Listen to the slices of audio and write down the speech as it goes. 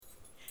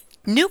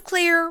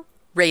Nuclear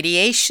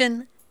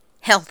radiation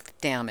health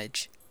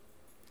damage.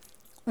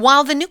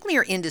 While the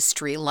nuclear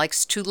industry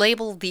likes to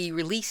label the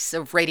release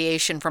of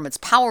radiation from its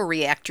power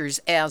reactors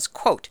as,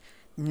 quote,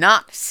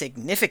 not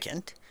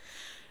significant,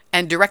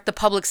 and direct the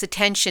public's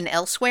attention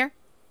elsewhere,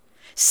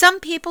 some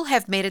people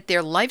have made it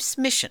their life's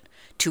mission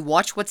to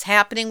watch what's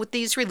happening with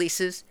these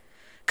releases,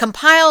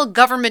 compile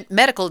government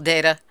medical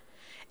data,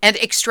 and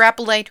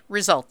extrapolate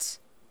results.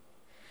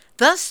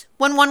 Thus,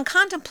 when one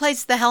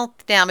contemplates the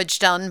health damage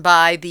done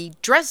by the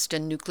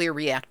Dresden nuclear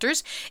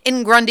reactors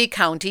in Grundy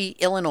County,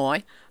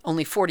 Illinois,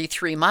 only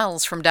 43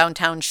 miles from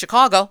downtown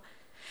Chicago,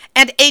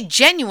 and a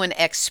genuine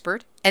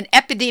expert, an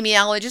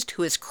epidemiologist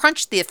who has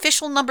crunched the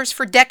official numbers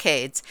for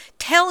decades,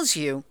 tells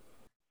you,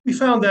 we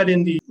found that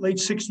in the late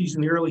 60s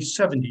and the early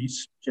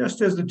 70s, just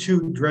as the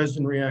two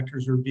Dresden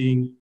reactors were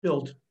being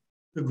built,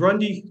 the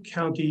Grundy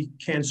County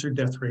cancer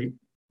death rate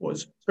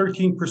was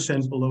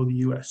 13% below the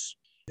US.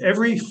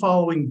 Every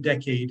following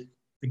decade,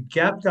 the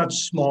gap got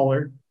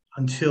smaller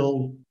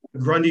until the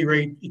Grundy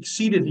rate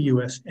exceeded the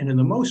US. And in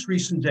the most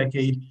recent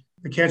decade,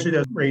 the cancer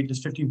death rate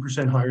is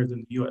 15% higher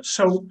than the US.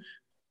 So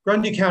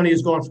Grundy County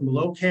has gone from a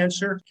low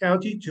cancer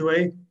county to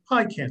a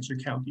high cancer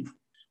county.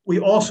 We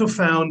also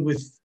found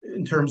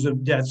in terms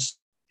of deaths,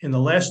 in the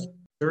last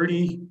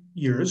 30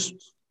 years,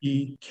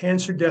 the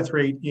cancer death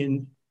rate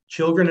in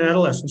children and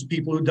adolescents,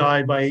 people who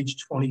died by age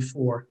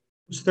 24,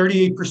 was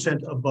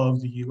 38%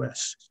 above the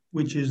US,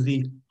 which is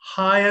the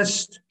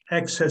highest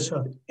excess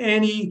of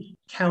any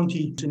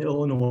county in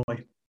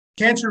Illinois.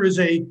 Cancer is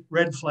a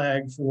red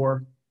flag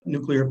for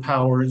nuclear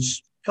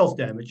power's health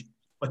damage,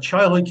 but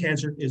childhood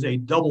cancer is a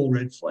double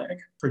red flag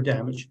for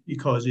damage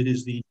because it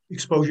is the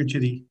exposure to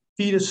the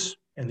fetus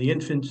and the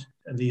infant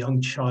and the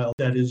young child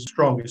that is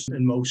strongest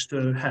and most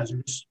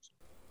hazardous.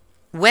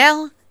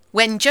 Well,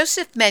 when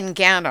Joseph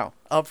Mangano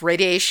of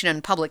Radiation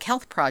and Public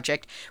Health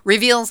Project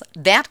reveals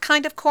that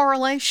kind of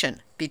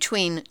correlation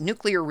between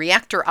nuclear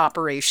reactor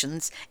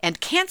operations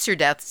and cancer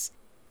deaths,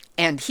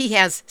 and he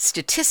has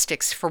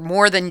statistics for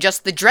more than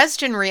just the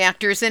Dresden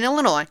reactors in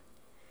Illinois,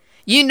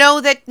 you know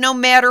that no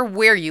matter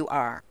where you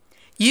are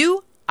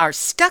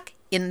stuck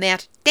in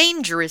that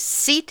dangerous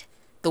seat,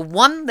 the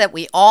one that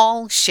we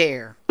all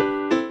share.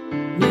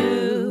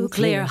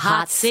 Nuclear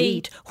hot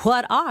seat,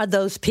 what are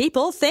those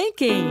people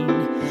thinking?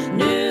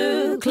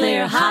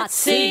 Nuclear hot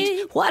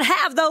seat, what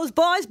have those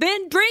boys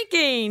been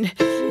drinking?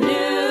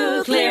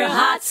 Nuclear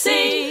hot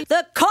seat,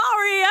 the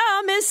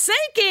corium is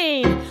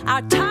sinking.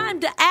 Our time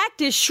to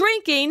act is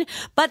shrinking,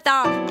 but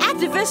our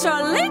activists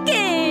are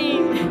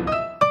linking.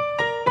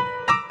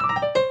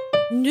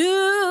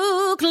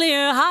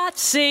 Nuclear hot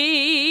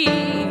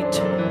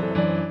seat,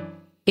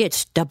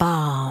 it's the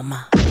bomb.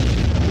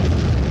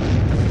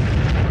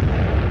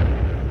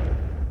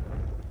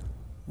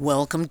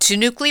 Welcome to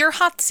Nuclear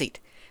Hot Seat,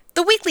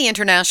 the weekly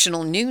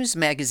international news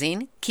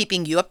magazine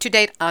keeping you up to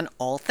date on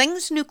all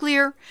things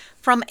nuclear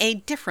from a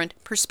different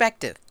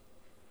perspective.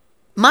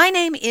 My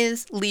name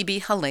is Libby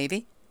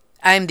Halevi.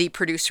 I'm the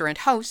producer and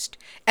host,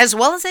 as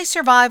well as a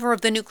survivor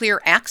of the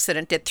nuclear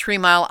accident at 3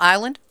 Mile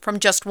Island from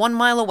just 1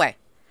 mile away.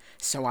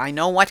 So I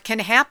know what can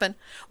happen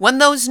when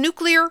those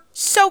nuclear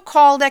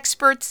so-called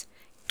experts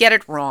get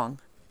it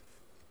wrong.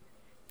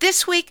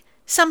 This week,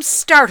 some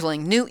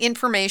startling new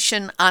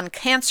information on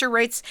cancer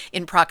rates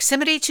in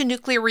proximity to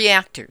nuclear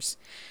reactors.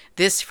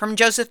 This from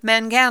Joseph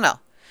Mangano,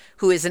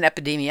 who is an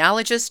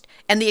epidemiologist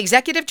and the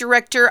executive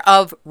director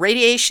of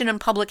Radiation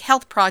and Public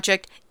Health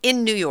Project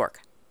in New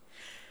York.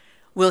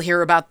 We'll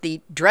hear about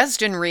the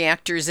Dresden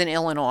reactors in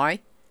Illinois,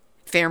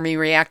 Fermi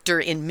reactor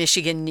in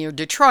Michigan near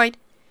Detroit,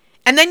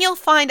 and then you'll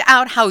find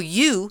out how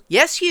you,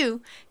 yes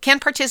you, can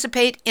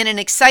participate in an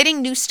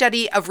exciting new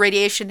study of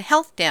radiation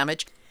health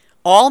damage,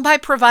 all by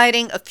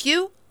providing a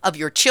few of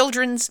your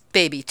children's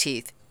baby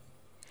teeth.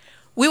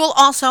 We will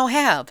also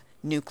have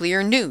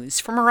nuclear news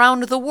from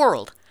around the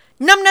world,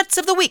 numbnuts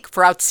of the week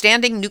for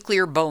outstanding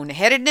nuclear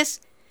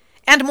boneheadedness,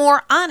 and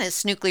more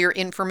honest nuclear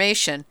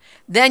information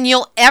than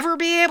you'll ever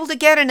be able to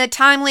get in a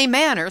timely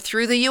manner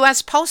through the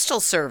U.S. Postal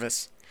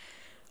Service.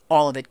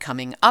 All of it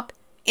coming up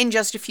in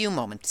just a few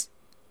moments.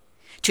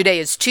 Today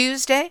is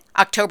Tuesday,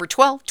 October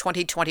 12,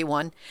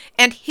 2021,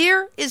 and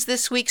here is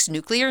this week's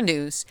nuclear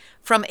news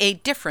from a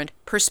different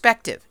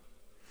perspective.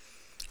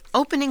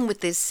 Opening with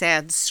this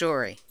sad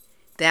story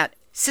that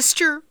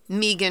Sister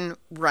Megan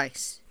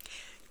Rice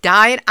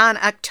died on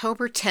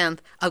October 10th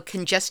of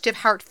congestive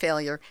heart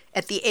failure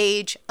at the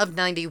age of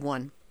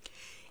 91.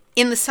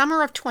 In the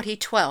summer of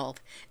 2012,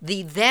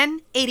 the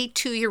then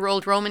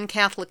 82-year-old Roman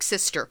Catholic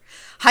sister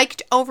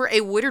hiked over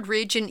a wooded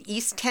ridge in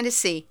East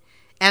Tennessee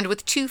and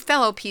with 2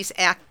 fellow peace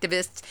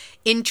activists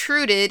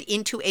intruded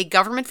into a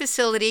government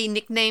facility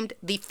nicknamed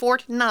the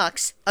Fort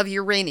Knox of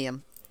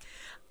uranium.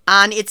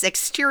 On its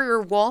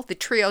exterior wall, the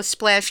trio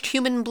splashed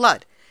human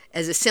blood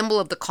as a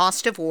symbol of the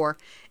cost of war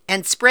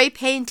and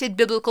spray-painted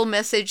biblical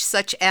message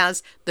such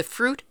as, "The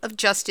fruit of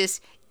justice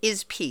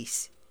is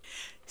peace."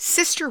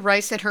 Sister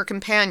Rice and her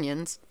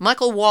companions,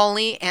 Michael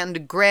Wally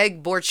and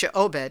Greg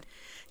Borcha-Obed,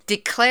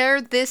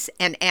 declared this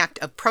an act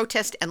of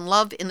protest and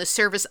love in the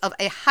service of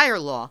a higher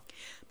law,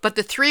 but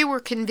the three were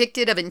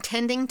convicted of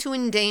intending to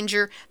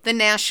endanger the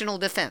national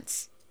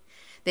defense.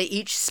 They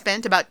each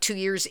spent about 2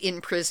 years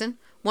in prison,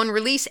 won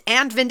release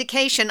and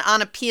vindication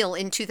on appeal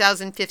in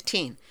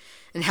 2015,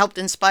 and helped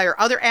inspire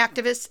other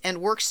activists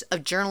and works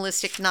of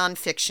journalistic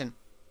nonfiction.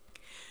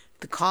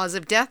 The cause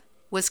of death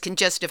was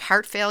congestive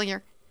heart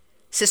failure.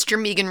 Sister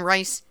Megan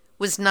Rice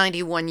was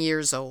 91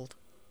 years old.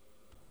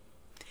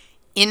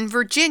 In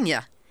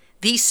Virginia,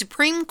 the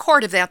Supreme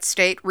Court of that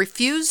state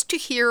refused to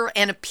hear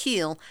an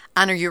appeal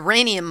on a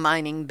uranium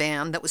mining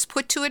ban that was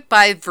put to it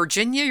by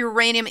Virginia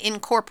Uranium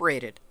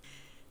Incorporated.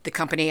 The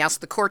company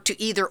asked the court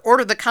to either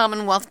order the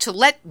Commonwealth to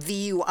let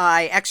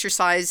VUI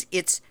exercise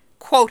its,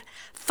 quote,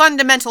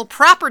 fundamental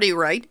property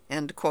right,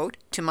 end quote,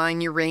 to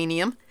mine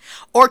uranium,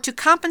 or to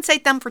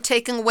compensate them for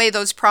taking away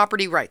those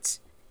property rights.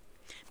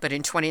 But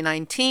in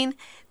 2019,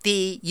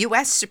 the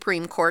U.S.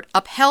 Supreme Court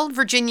upheld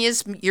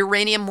Virginia's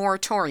uranium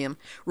moratorium,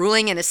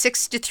 ruling in a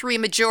 6-3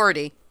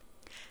 majority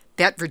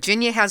that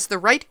Virginia has the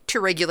right to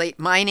regulate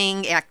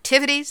mining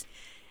activities,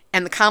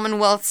 and the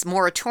Commonwealth's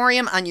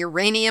moratorium on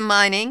uranium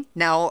mining,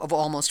 now of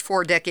almost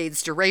 4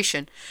 decades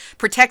duration,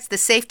 protects the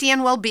safety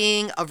and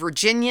well-being of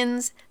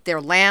Virginians, their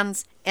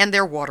lands, and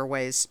their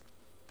waterways.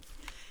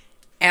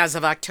 As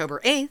of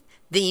October 8th,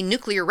 the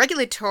Nuclear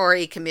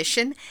Regulatory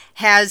Commission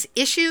has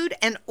issued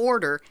an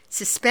order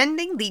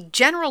suspending the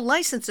General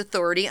License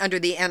Authority under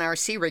the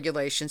NRC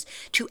regulations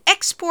to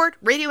export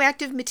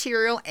radioactive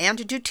material and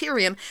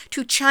deuterium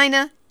to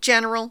China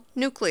General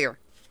Nuclear.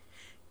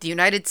 The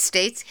United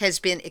States has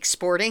been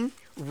exporting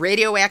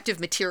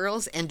radioactive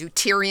materials and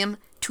deuterium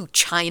to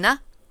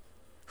China.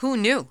 Who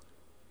knew?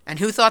 And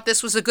who thought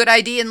this was a good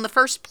idea in the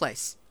first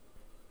place?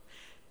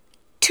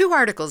 2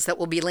 articles that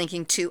we'll be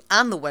linking to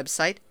on the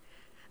website.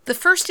 The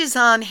first is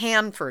on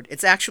Hanford.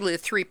 It's actually a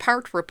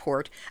 3-part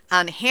report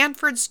on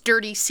Hanford's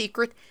dirty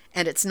secret,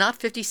 and it's not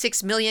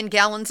 56 million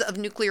gallons of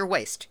nuclear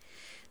waste.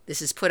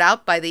 This is put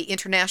out by the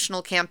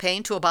International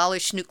Campaign to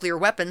Abolish Nuclear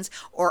Weapons,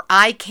 or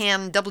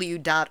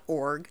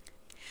ICANW.org.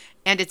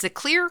 And it's a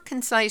clear,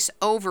 concise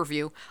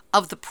overview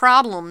of the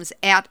problems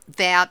at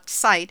that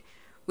site,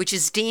 which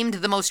is deemed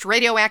the most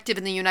radioactive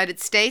in the United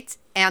States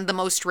and the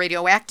most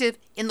radioactive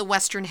in the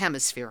Western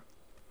Hemisphere.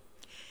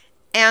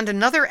 And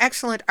another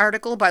excellent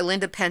article by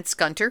Linda Pence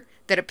Gunter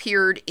that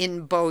appeared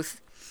in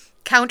both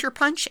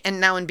Counterpunch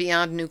and now in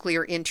Beyond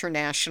Nuclear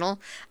International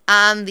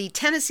on the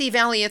Tennessee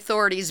Valley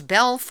Authority's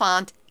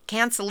Bellefonte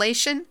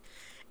cancellation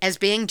as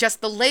being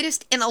just the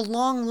latest in a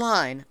long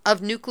line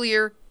of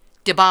nuclear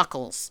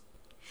debacles.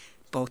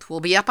 Both will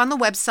be up on the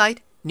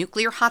website,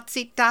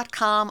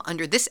 nuclearhotseat.com,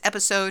 under this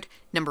episode,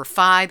 number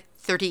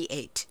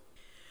 538.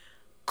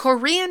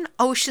 Korean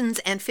Oceans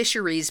and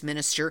Fisheries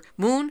Minister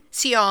Moon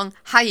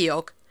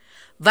Seong-hyok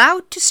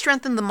vowed to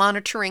strengthen the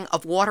monitoring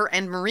of water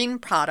and marine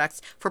products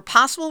for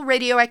possible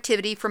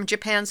radioactivity from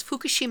Japan's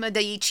Fukushima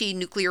Daiichi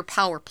nuclear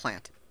power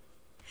plant.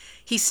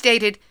 He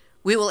stated,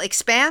 "We will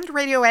expand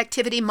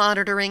radioactivity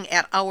monitoring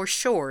at our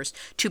shores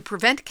to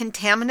prevent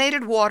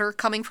contaminated water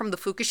coming from the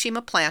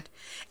Fukushima plant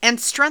and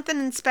strengthen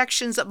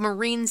inspections of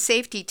marine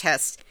safety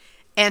tests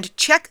and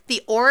check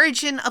the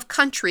origin of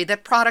country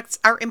that products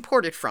are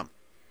imported from."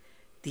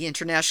 The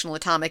International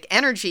Atomic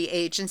Energy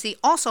Agency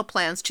also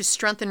plans to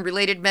strengthen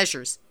related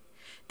measures.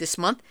 This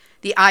month,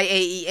 the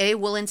IAEA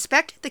will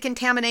inspect the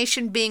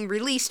contamination being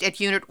released at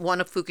Unit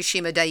 1 of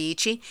Fukushima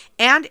Daiichi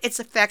and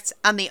its effects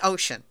on the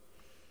ocean.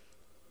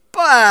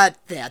 But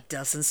that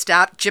doesn't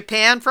stop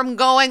Japan from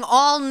going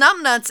all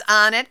numbnuts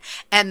on it,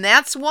 and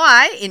that's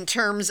why, in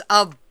terms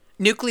of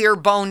nuclear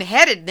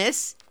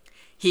boneheadedness,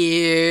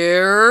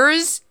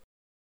 here's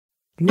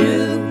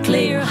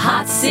Nuclear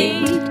Hot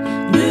Seat,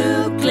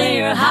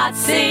 Nuclear Hot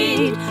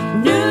Seat,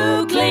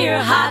 Nuclear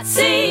Hot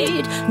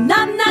Seat,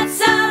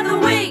 numbnuts of the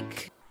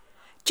week.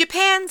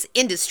 Japan's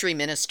Industry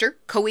Minister,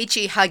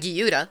 Koichi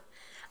Hagiuda,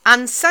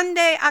 on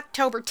Sunday,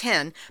 October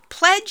 10,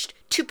 pledged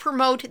to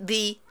promote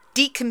the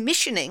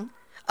decommissioning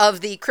of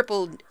the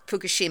crippled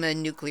Fukushima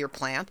nuclear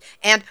plant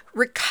and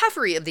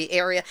recovery of the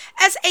area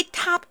as a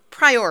top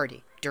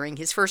priority during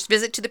his first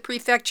visit to the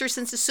prefecture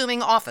since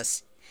assuming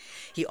office.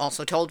 He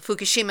also told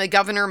Fukushima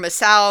Governor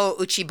Masao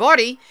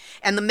Uchibori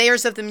and the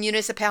mayors of the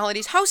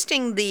municipalities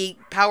hosting the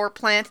power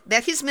plant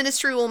that his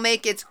ministry will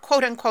make its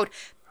quote-unquote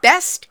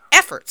best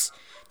efforts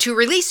to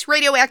release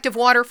radioactive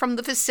water from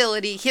the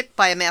facility hit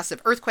by a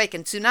massive earthquake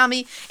and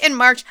tsunami in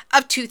March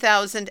of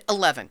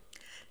 2011.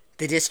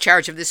 The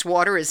discharge of this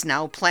water is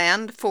now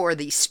planned for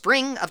the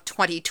spring of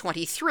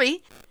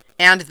 2023,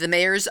 and the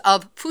mayors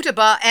of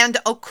Futaba and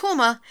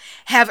Okuma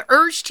have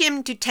urged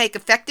him to take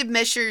effective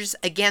measures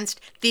against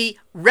the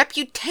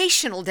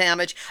reputational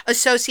damage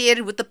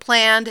associated with the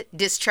planned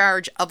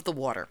discharge of the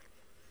water.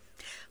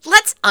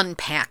 Let's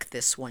unpack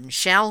this one,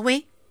 shall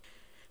we?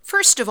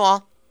 First of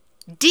all,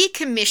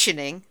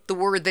 decommissioning, the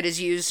word that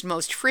is used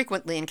most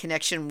frequently in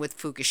connection with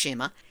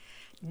Fukushima,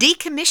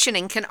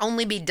 decommissioning can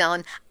only be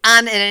done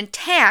on an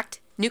intact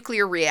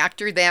nuclear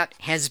reactor that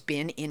has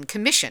been in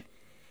commission.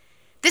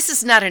 This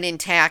is not an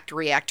intact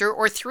reactor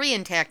or 3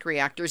 intact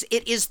reactors.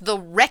 It is the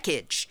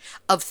wreckage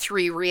of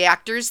 3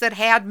 reactors that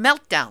had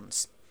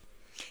meltdowns.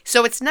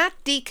 So it's not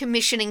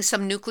decommissioning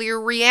some nuclear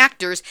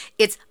reactors,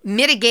 it's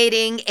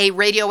mitigating a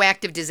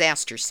radioactive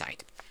disaster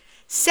site.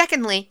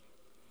 Secondly,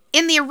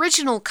 in the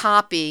original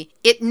copy,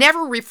 it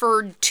never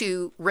referred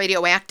to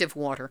radioactive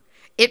water.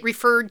 It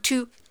referred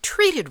to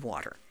treated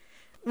water.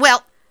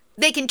 Well,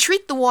 they can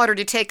treat the water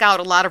to take out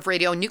a lot of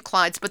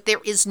radionuclides, but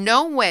there is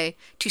no way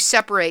to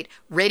separate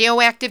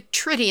radioactive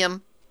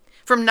tritium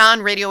from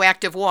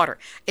non-radioactive water.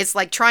 It's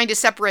like trying to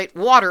separate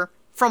water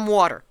from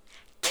water.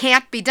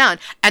 Can't be done,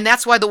 and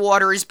that's why the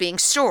water is being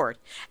stored.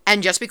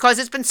 And just because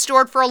it's been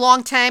stored for a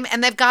long time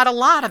and they've got a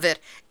lot of it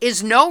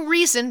is no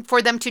reason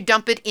for them to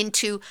dump it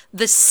into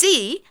the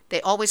sea.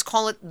 They always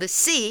call it the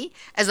sea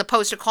as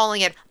opposed to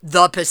calling it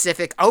the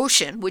Pacific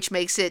Ocean, which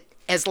makes it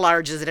as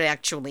large as it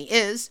actually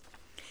is.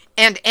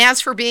 And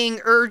as for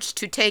being urged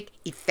to take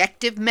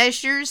effective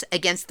measures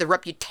against the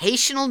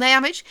reputational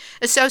damage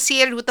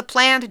associated with the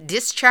planned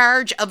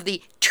discharge of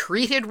the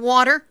treated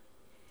water,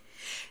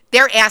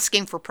 they're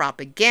asking for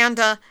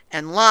propaganda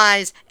and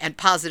lies and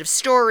positive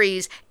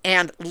stories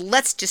and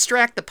let's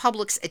distract the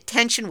public's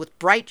attention with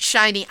bright,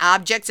 shiny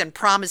objects and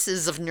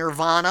promises of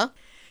nirvana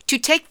to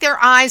take their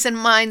eyes and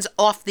minds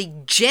off the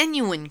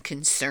genuine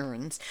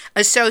concerns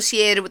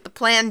associated with the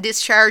planned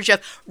discharge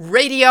of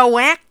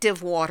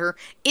radioactive water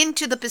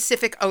into the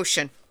Pacific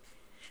Ocean.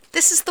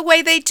 This is the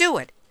way they do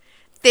it.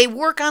 They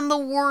work on the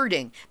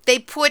wording. They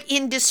put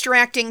in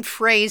distracting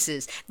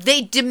phrases.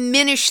 They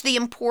diminish the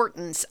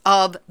importance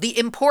of the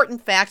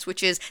important facts,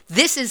 which is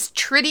this is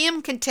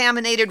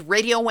tritium-contaminated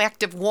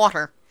radioactive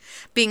water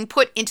being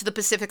put into the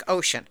Pacific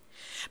Ocean.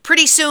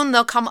 Pretty soon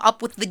they'll come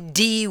up with the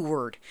D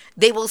word.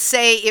 They will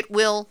say it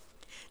will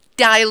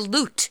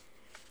dilute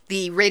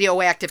the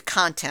radioactive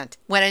content.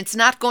 When it's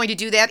not going to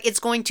do that, it's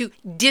going to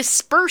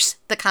disperse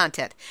the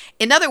content.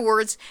 In other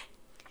words,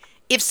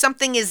 if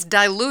something is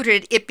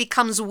diluted, it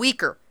becomes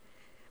weaker.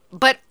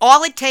 But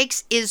all it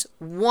takes is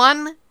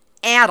one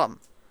atom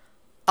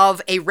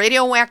of a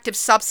radioactive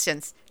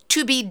substance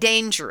to be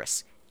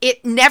dangerous.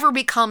 It never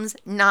becomes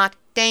not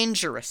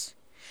dangerous.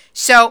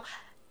 So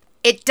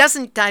it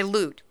doesn't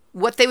dilute.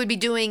 What they would be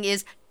doing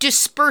is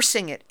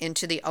dispersing it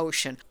into the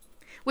ocean,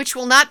 which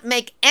will not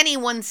make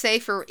anyone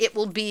safer. It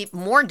will be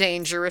more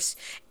dangerous,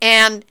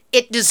 and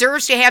it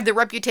deserves to have the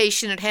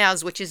reputation it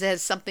has, which is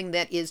as something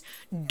that is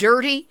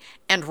dirty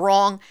and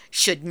wrong,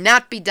 should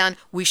not be done.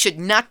 We should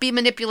not be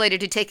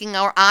manipulated to taking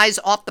our eyes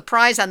off the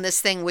prize on this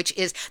thing, which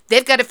is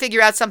they've got to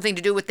figure out something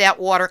to do with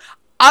that water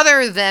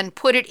other than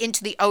put it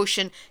into the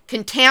ocean,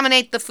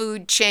 contaminate the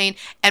food chain,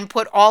 and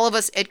put all of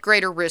us at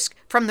greater risk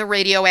from the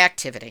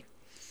radioactivity.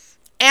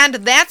 And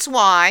that's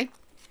why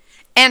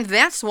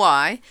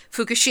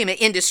Fukushima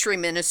Industry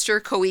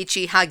Minister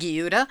Koichi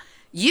Hagiuda,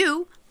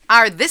 you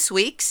are this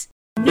week's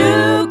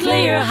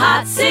Nuclear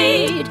Hot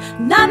Seat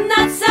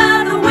Numbnuts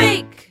of the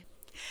Week.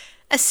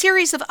 A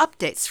series of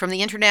updates from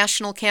the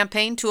International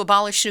Campaign to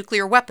Abolish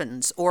Nuclear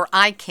Weapons, or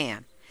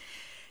ICAN.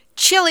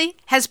 Chile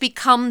has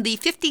become the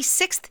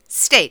 56th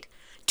state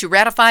to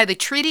ratify the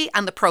Treaty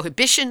on the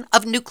Prohibition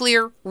of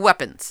Nuclear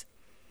Weapons.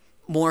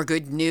 More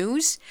good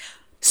news.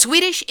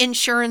 Swedish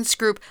insurance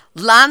group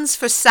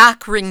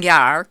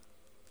Länsförsäkringar,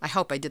 I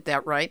hope I did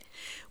that right,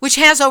 which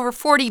has over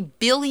 $40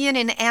 billion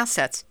in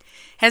assets,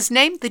 has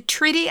named the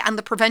Treaty on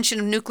the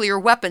Prevention of Nuclear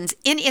Weapons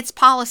in its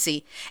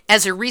policy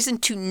as a reason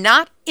to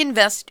not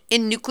invest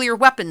in nuclear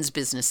weapons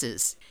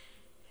businesses.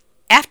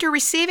 After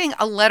receiving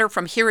a letter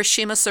from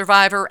Hiroshima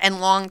survivor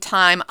and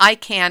longtime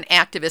ICAN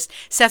activist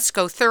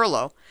Setsuko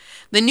Thurlow,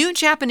 the new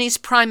Japanese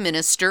Prime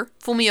Minister,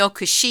 Fumio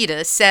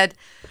Kishida, said,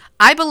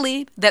 "I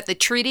believe that the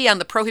Treaty on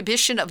the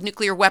Prohibition of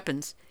Nuclear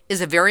Weapons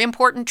is a very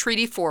important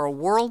treaty for a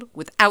world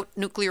without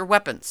nuclear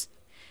weapons.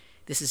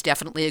 This is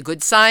definitely a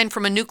good sign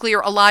from a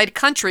nuclear-allied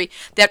country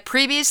that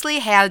previously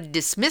had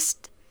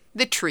dismissed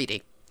the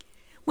treaty."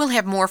 We'll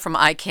have more from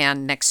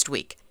ICAN next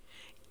week.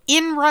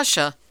 In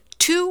Russia,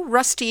 2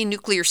 rusty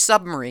nuclear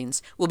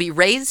submarines will be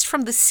raised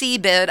from the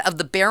seabed of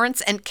the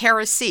Barents and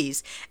Kara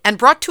Seas and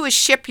brought to a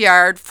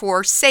shipyard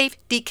for safe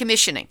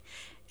decommissioning.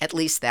 At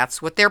least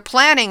that's what they're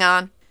planning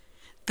on.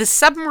 The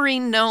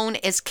submarine known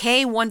as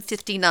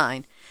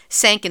K-159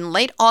 sank in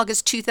late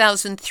August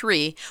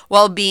 2003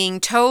 while being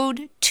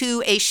towed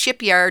to a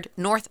shipyard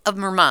north of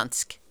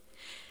Murmansk.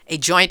 A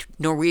joint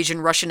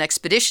Norwegian-Russian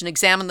expedition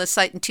examined the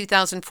site in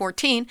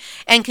 2014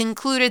 and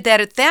concluded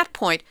that at that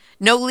point,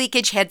 no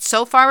leakage had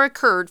so far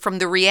occurred from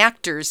the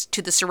reactors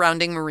to the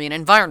surrounding marine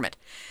environment.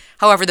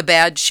 However, the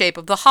bad shape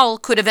of the hull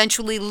could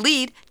eventually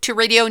lead to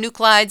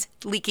radionuclides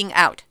leaking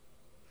out.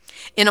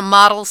 In a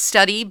model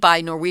study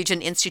by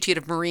Norwegian Institute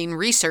of Marine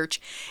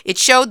Research, it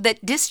showed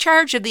that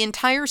discharge of the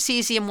entire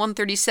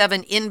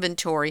cesium-137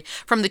 inventory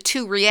from the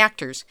 2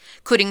 reactors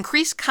could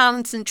increase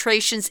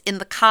concentrations in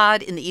the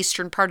cod in the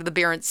eastern part of the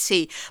Barents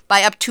Sea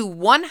by up to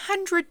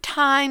 100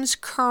 times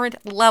current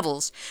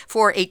levels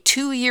for a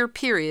 2-year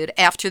period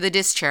after the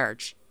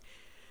discharge.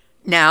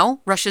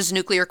 Now, Russia's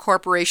nuclear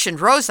corporation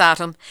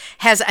Rosatom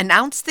has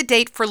announced the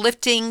date for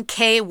lifting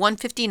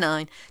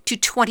K-159 to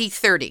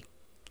 2030.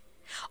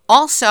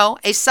 Also,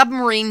 a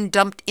submarine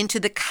dumped into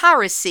the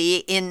Kara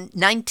Sea in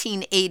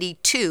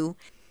 1982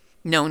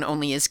 known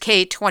only as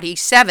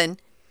K-27,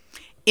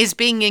 is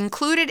being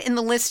included in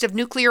the list of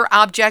nuclear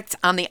objects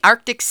on the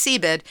Arctic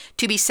seabed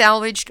to be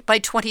salvaged by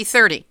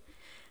 2030.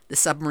 The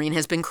submarine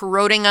has been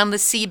corroding on the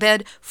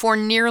seabed for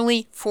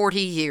nearly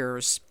 40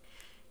 years.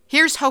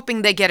 Here's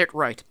hoping they get it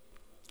right.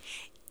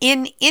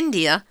 In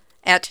India,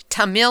 at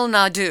Tamil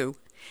Nadu,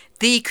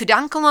 the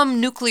Kudankulam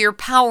nuclear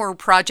power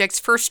project's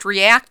first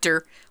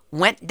reactor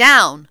went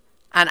down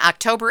on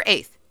October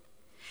 8th.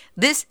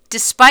 This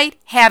despite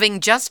having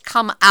just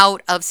come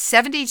out of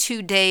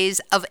 72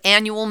 days of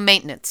annual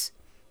maintenance,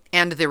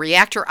 and the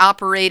reactor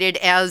operated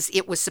as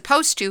it was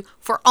supposed to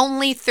for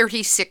only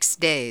 36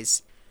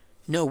 days.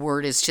 No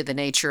word as to the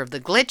nature of the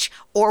glitch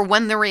or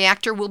when the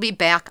reactor will be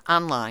back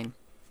online.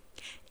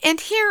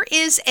 And here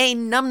is a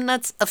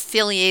Numbnuts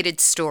affiliated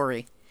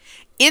story.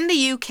 In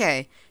the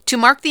UK, to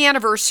mark the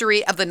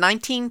anniversary of the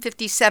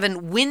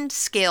 1957 wind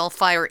scale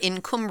fire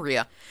in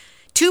Cumbria,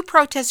 2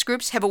 protest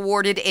groups have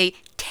awarded a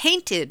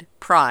tainted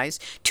prize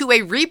to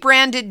a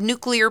rebranded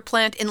nuclear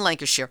plant in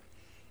Lancashire.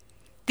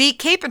 The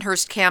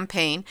Capenhurst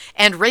Campaign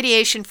and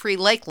Radiation Free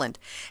Lakeland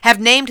have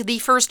named the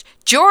first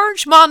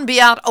George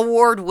Monbiot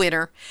Award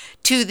winner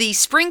to the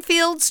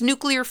Springfields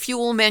Nuclear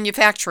Fuel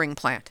Manufacturing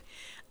Plant.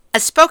 A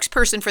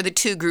spokesperson for the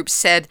 2 groups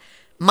said,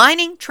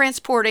 "Mining,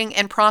 transporting,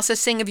 and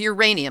processing of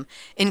uranium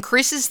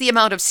increases the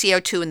amount of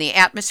CO2 in the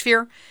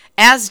atmosphere,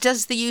 as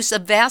does the use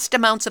of vast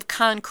amounts of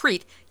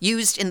concrete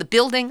used in the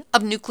building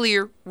of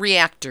nuclear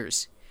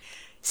reactors."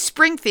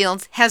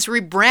 Springfields has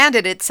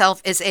rebranded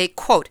itself as a,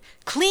 quote,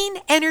 clean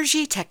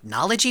energy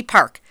technology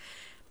park.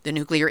 The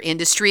nuclear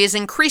industry is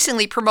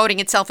increasingly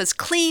promoting itself as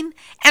clean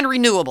and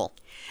renewable.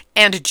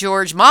 And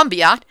George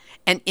Monbiot,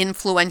 an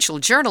influential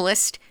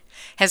journalist,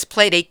 has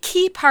played a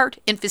key part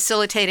in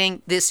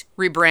facilitating this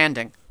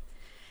rebranding.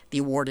 The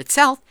award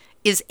itself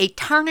is a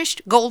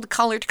tarnished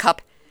gold-colored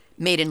cup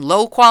made in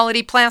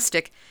low-quality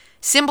plastic,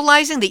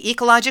 symbolizing the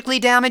ecologically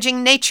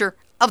damaging nature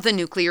of the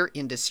nuclear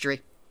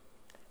industry.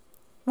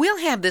 We'll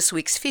have this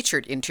week's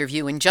featured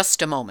interview in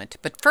just a moment,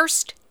 but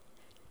first,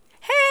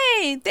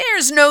 hey,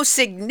 there's no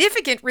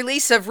significant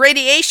release of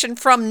radiation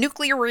from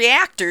nuclear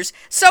reactors,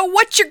 so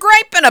what you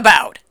griping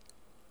about?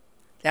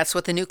 That's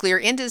what the nuclear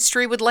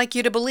industry would like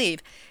you to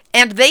believe,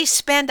 and they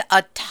spend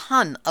a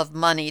ton of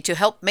money to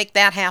help make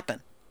that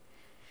happen.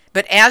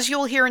 But as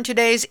you'll hear in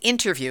today's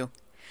interview,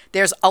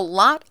 there's a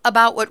lot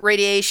about what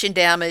radiation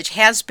damage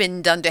has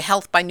been done to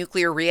health by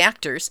nuclear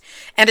reactors,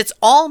 and it's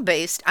all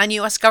based on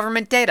U.S.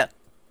 government data.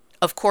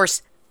 Of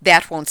course,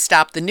 that won't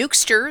stop the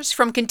nukesters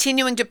from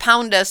continuing to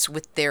pound us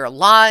with their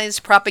lies,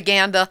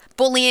 propaganda,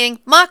 bullying,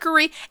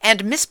 mockery,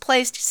 and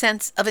misplaced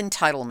sense of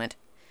entitlement.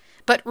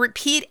 But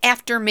repeat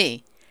after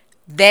me,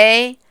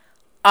 they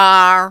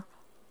are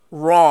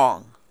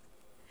wrong.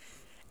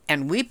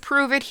 And we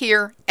prove it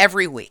here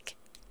every week.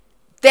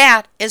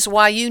 That is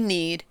why you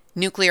need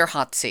Nuclear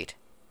Hot Seat.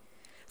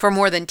 For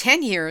more than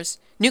 10 years,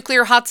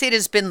 Nuclear Hot Seat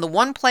has been the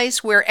one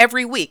place where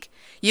every week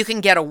you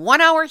can get a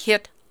 1-hour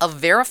hit of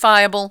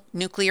verifiable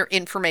nuclear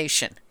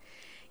information,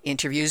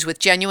 interviews with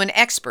genuine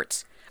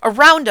experts, a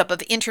roundup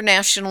of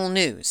international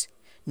news,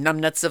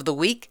 numbnuts of the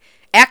week,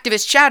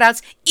 activist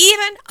shoutouts,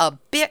 even a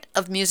bit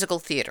of musical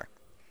theater.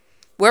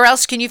 Where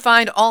else can you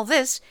find all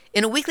this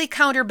in a weekly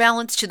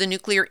counterbalance to the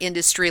nuclear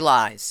industry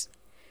lies?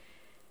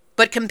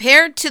 But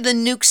compared to the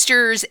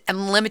nukesters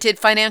and limited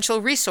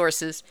financial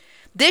resources,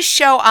 this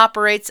show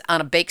operates on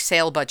a bake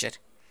sale budget.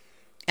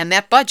 And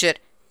that budget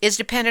is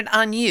dependent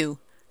on you,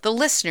 the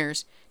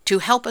listeners, to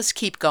help us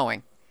keep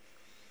going.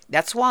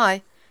 That's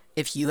why,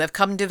 if you have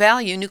come to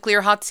value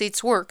Nuclear Hot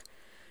Seat's work,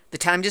 the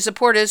time to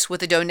support us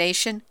with a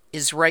donation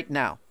is right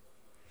now.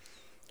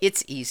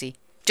 It's easy.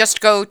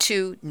 Just go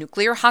to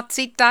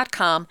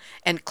nuclearhotseat.com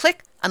and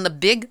click on the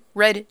big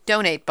red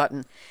donate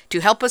button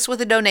to help us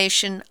with a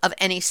donation of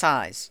any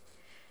size.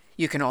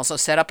 You can also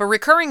set up a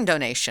recurring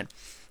donation,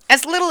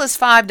 as little as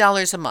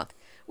 $5 a month,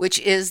 which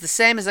is the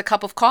same as a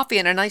cup of coffee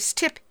and a nice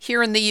tip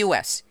here in the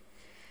U.S.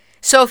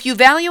 So if you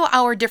value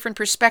our different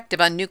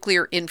perspective on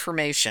nuclear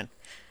information,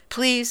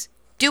 please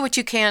do what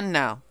you can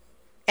now.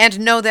 And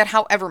know that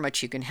however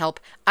much you can help,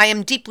 I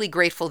am deeply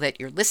grateful that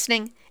you're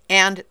listening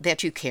and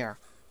that you care.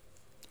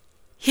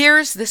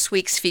 Here's this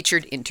week's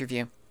featured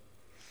interview.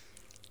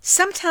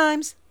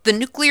 Sometimes the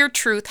nuclear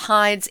truth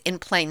hides in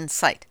plain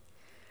sight.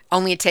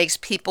 Only it takes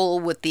people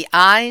with the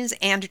eyes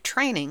and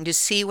training to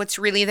see what's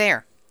really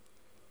there.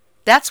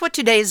 That's what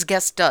today's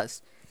guest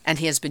does, and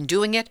he has been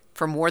doing it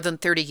for more than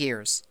 30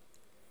 years.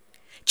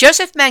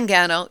 Joseph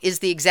Mangano is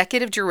the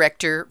executive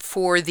director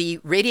for the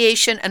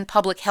Radiation and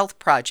Public Health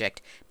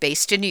Project,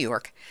 based in New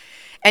York,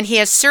 and he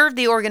has served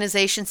the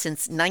organization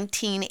since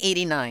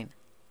 1989.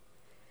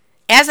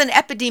 As an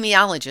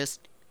epidemiologist,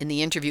 in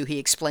the interview he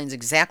explains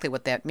exactly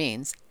what that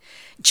means,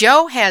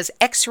 Joe has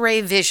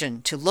X-ray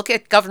vision to look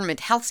at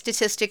government health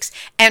statistics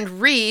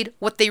and read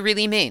what they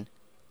really mean.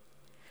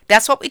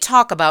 That's what we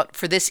talk about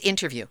for this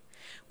interview,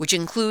 which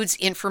includes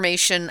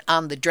information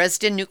on the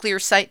Dresden nuclear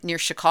site near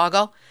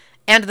Chicago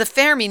and the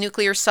Fermi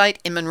nuclear site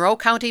in Monroe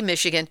County,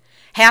 Michigan,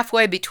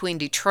 halfway between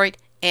Detroit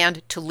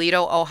and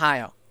Toledo,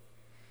 Ohio.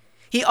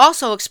 He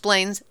also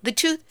explains the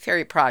Tooth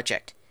Fairy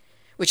Project,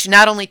 which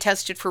not only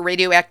tested for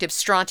radioactive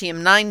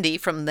strontium-90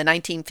 from the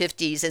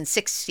 1950s and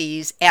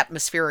 60s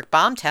atmospheric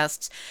bomb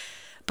tests,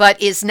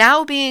 but is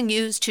now being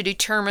used to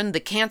determine the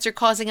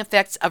cancer-causing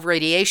effects of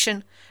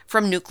radiation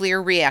from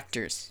nuclear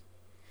reactors.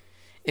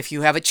 If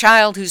you have a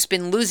child who's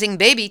been losing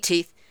baby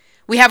teeth,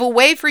 we have a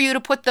way for you to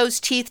put those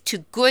teeth to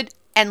good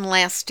and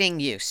lasting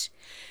use.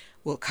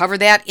 We'll cover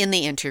that in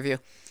the interview.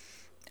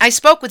 I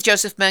spoke with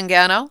Joseph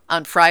Mangano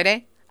on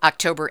Friday,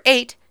 October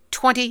 8,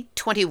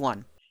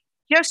 2021.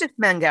 Joseph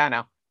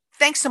Mangano,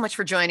 thanks so much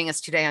for joining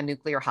us today on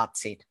Nuclear Hot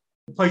Seat.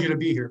 Pleasure to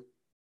be here.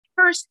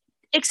 First,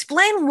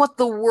 explain what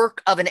the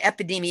work of an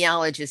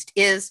epidemiologist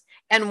is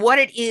and what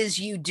it is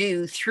you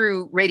do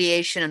through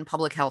Radiation and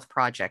Public Health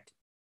Project.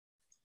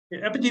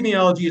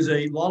 Epidemiology is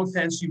a long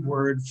fancy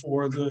word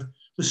for the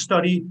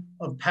study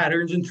of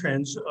patterns and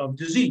trends of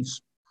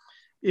disease.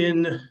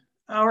 In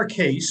our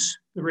case,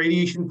 the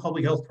Radiation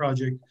Public Health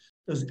Project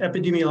does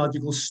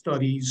epidemiological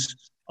studies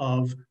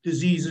of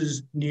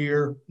diseases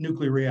near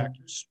nuclear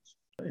reactors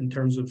in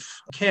terms of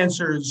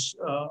cancers,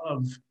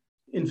 of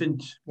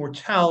infant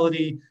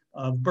mortality,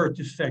 of birth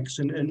defects,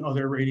 and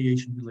other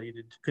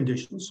radiation-related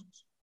conditions.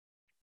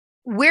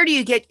 Where do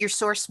you get your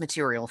source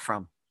material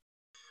from?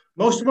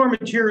 Most of our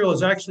material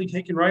is actually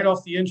taken right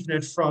off the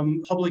internet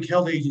from public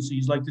health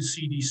agencies like the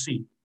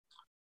CDC.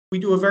 We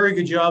do a very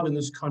good job in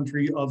this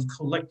country of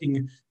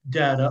collecting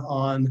data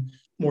on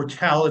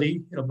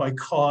mortality, by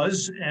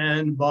cause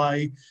and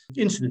by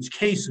incidence,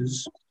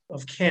 cases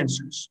of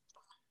cancers.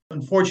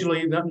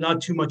 Unfortunately,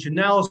 not too much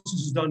analysis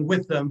is done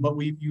with them, but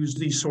we use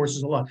these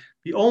sources a lot.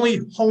 The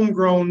only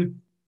homegrown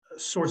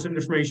source of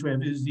information we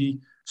have is the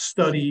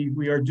study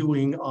we are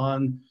doing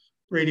on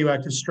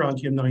radioactive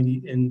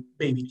strontium-90 in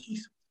baby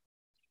teeth.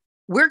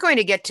 We're going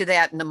to get to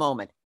that in a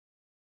moment.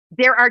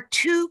 There are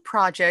two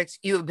projects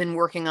you have been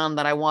working on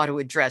that I want to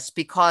address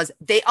because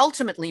they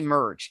ultimately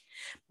merge.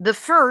 The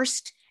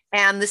first,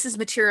 and this is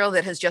material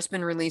that has just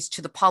been released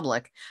to the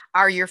public,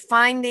 are your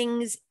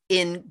findings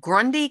in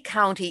Grundy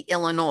County,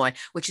 Illinois,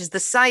 which is the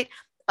site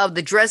of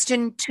the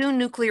Dresden 2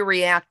 nuclear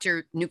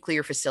reactor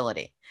nuclear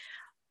facility.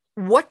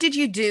 What did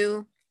you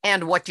do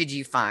and what did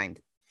you find?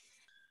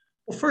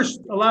 Well,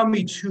 first, allow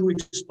me to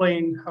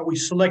explain how we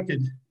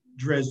selected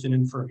Dresden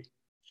and Fermi.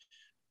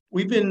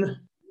 We've been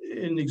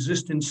in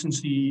existence since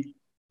the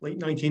late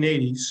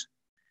 1980s,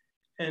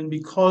 and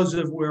because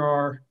of where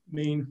our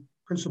main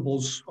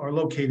principals are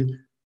located,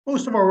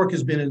 most of our work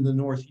has been in the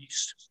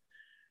Northeast.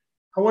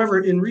 However,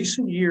 in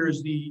recent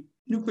years, the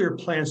nuclear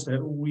plants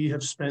that we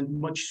have spent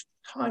much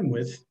time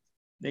with,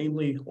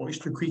 namely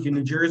Oyster Creek in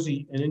New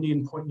Jersey and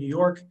Indian Point, New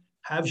York,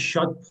 have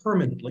shut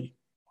permanently.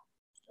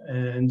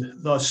 And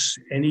thus,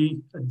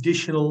 any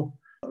additional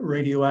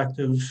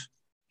radioactive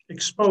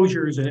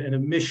exposures and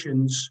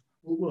emissions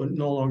will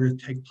no longer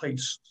take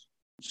place.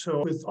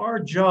 So with our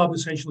job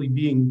essentially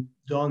being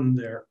done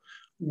there,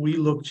 we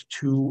looked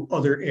to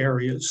other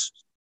areas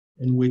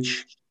in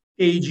which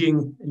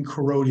aging and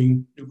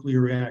corroding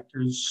nuclear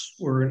reactors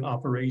were in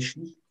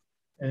operation.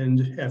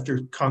 And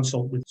after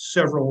consult with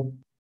several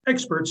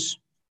experts,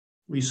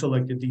 we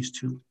selected these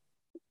two.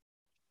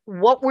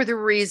 What were the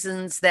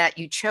reasons that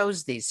you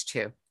chose these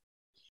two?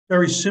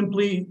 Very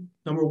simply,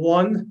 number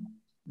one,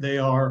 they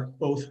are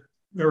both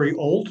very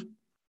old.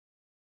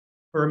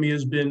 Fermi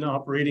has been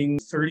operating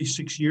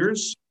 36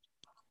 years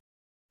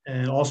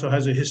and also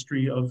has a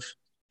history of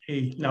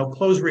a now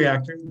closed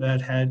reactor that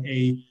had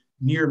a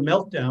near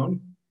meltdown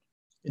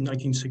in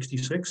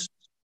 1966.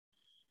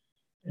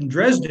 And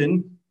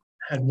Dresden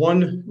had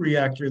one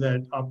reactor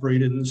that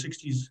operated in the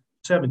 60s,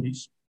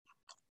 70s,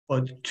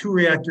 but two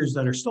reactors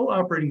that are still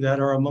operating that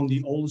are among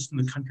the oldest in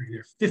the country.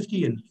 They're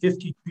 50 and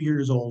 52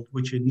 years old,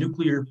 which in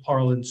nuclear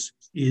parlance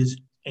is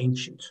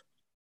ancient.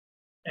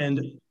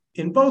 And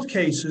in both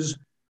cases,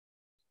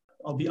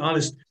 I'll be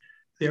honest,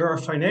 there are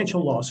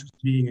financial losses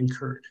being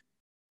incurred,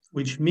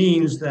 which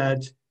means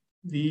that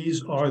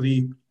these are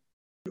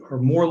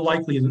more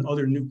likely than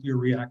other nuclear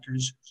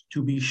reactors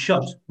to be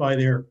shut by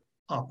their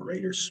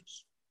operators.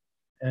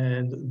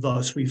 And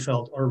thus we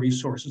felt our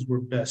resources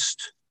were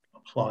best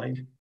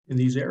applied in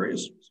these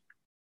areas.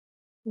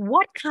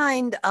 What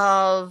kind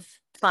of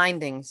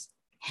findings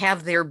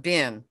have there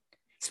been,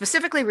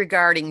 specifically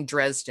regarding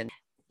Dresden?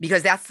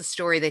 Because that's the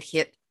story that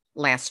hit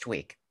last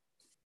week.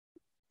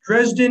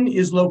 Dresden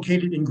is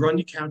located in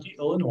Grundy County,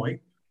 Illinois.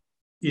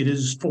 It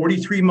is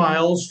 43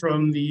 miles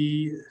from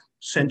the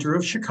center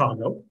of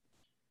Chicago.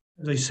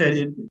 As I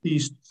said,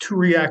 these two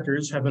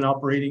reactors have been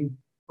operating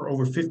for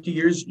over 50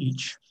 years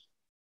each.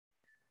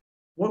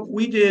 What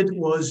we did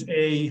was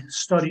a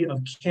study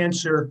of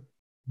cancer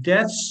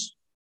deaths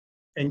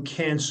and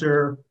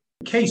cancer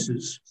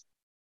cases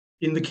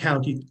in the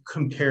county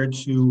compared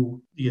to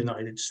the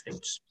United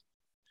States.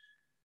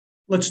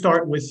 Let's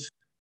start with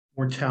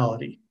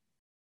mortality.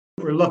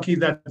 We're lucky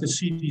that the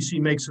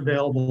CDC makes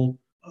available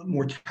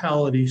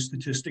mortality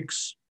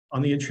statistics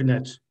on the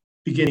internet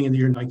beginning in the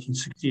year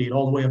 1968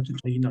 all the way up to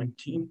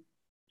 2019.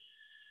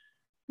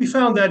 We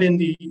found that in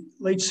the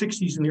late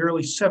 60s and the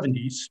early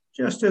 70s,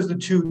 just as the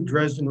two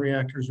Dresden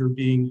reactors were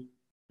being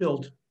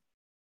built,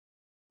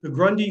 the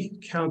Grundy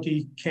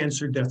County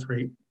cancer death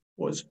rate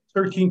was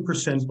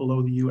 13%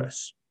 below the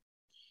US.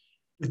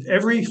 With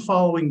every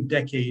following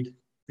decade,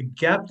 the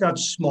gap got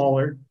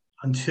smaller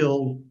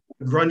until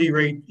the Grundy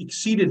rate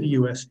exceeded the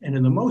US. And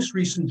in the most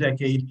recent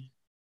decade,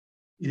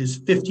 it is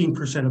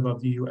 15% above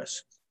the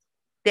US.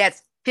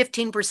 That's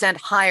 15%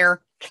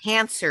 higher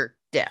cancer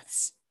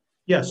deaths.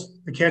 Yes,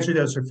 the cancer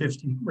deaths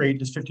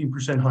rate is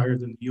 15% higher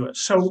than the US.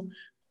 So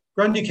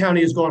Grundy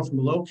County has gone from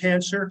a low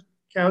cancer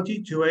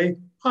county to a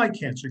high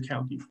cancer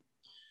county.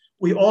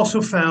 We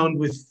also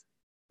found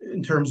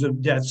in terms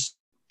of deaths,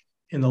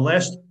 in the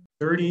last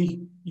 30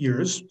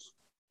 years,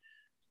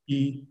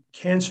 the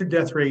cancer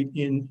death rate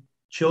in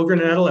children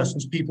and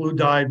adolescents, people who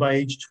died by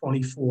age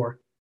 24,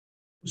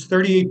 was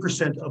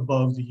 38%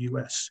 above the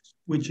US,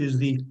 which is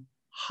the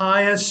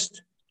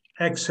highest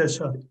excess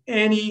of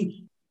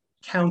any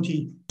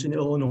county in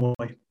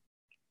Illinois.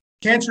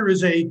 Cancer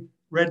is a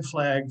red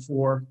flag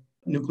for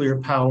nuclear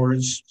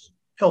power's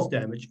health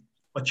damage,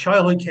 but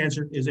childhood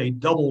cancer is a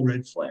double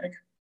red flag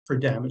for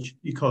damage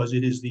because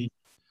it is the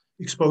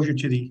exposure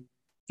to the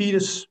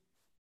fetus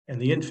and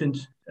the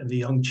infant and the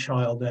young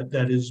child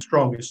that is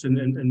strongest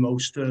and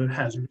most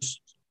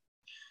hazardous.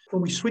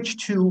 When we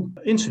switch to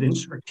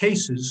incidents or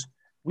cases,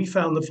 we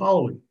found the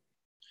following.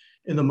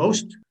 In the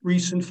most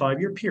recent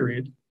 5-year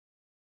period,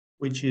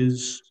 which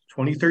is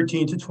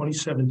 2013 to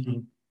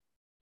 2017,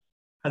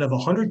 out of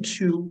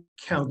 102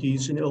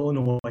 counties in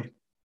Illinois,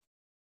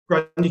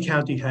 Grundy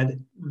County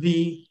had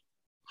the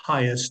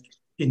highest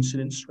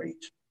incidence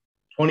rate,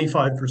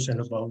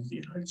 25% above the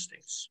United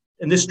States.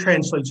 And this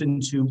translates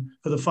into,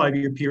 for the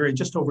 5-year period,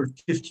 just over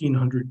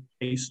 1,500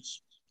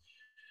 cases.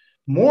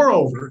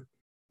 Moreover,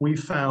 we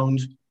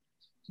found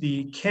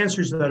the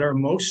cancers that are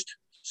most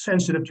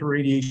sensitive to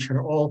radiation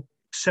are all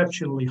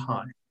exceptionally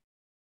high.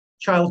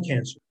 Child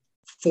cancer,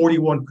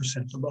 41%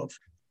 above.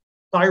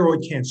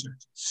 Thyroid cancer,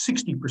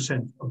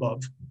 60%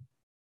 above.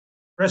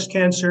 Breast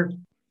cancer,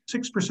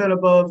 6%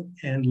 above,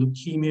 and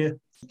leukemia,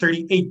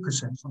 38%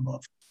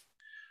 above.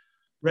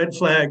 Red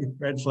flag,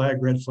 red flag,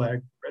 red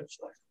flag, red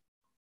flag.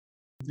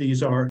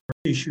 These are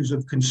issues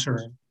of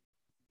concern.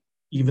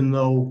 Even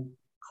though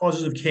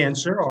causes of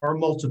cancer are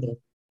multiple,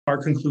 our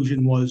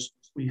conclusion was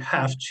we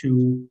have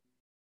to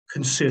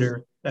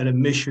consider that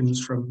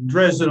emissions from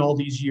Dresden all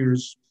these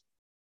years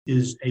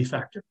is a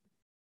factor.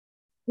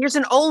 There's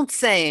an old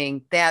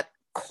saying that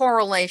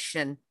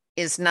correlation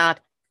is not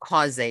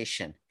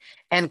causation.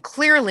 And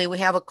clearly, we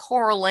have a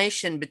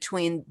correlation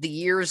between the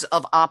years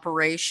of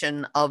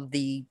operation of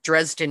the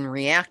Dresden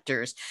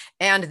reactors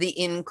and the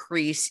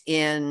increase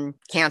in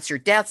cancer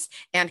deaths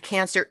and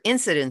cancer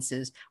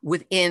incidences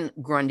within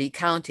Grundy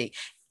County.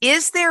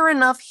 Is there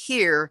enough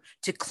here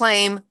to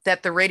claim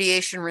that the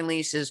radiation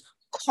releases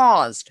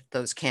caused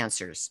those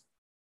cancers?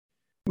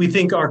 We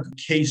think our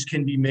case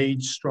can be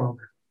made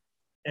stronger.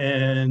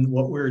 And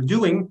what we're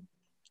doing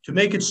to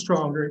make it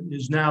stronger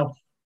is now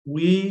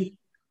we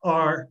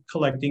are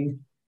collecting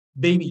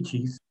baby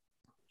teeth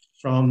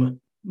from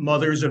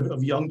mothers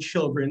of young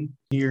children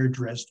near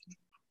Dresden.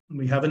 When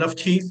we have enough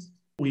teeth,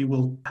 we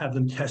will have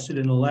them tested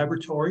in a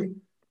laboratory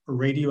for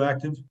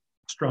radioactive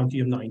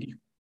strontium-90,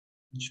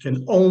 which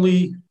can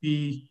only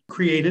be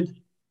created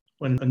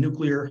when a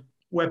nuclear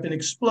weapon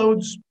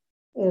explodes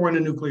or when a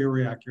nuclear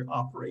reactor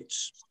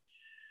operates.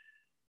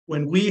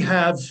 When we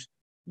have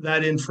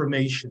that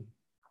information,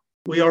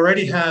 we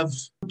already have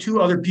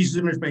 2 other pieces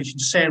of information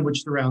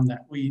sandwiched around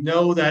that. We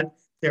know that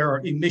there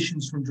are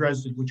emissions from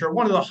Dresden, which are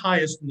one of the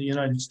highest in the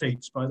United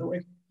States, by the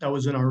way. That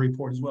was in our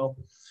report as well.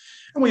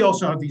 And we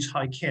also have these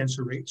high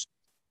cancer rates.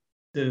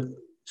 The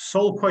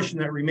sole question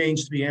that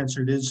remains to be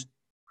answered is,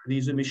 are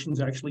these emissions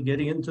actually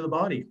getting into the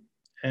body?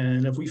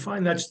 And if we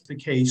find that's the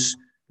case,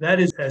 that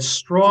is as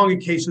strong a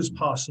case as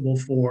possible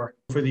for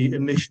the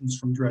emissions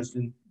from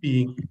Dresden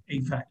being a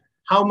factor.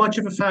 How much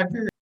of a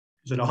factor?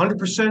 Is it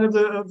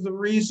 100% of the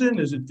reason?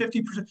 Is it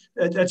 50%?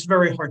 That's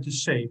very hard to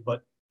say,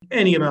 but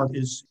any amount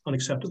is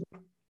unacceptable.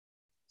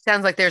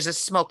 Sounds like there's a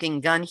smoking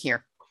gun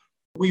here.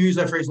 We use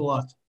that phrase a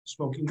lot,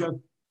 smoking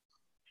gun.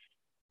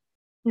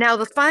 Now,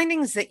 the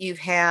findings that you've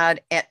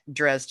had at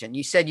Dresden,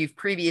 you said you've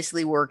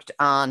previously worked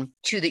on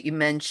 2 that you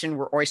mentioned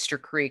were Oyster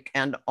Creek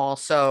and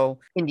also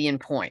Indian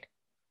Point.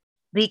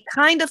 The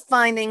kind of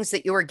findings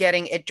that you were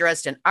getting at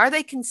Dresden, are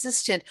they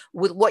consistent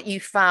with what you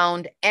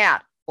found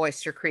at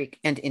Oyster Creek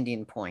and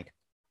Indian Point?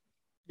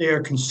 They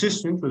are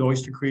consistent with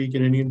Oyster Creek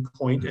and Indian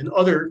Point and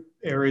other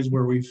areas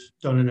where we've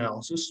done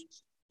analysis.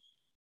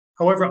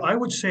 However, I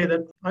would say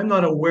that I'm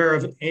not aware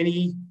of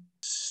any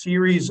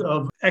series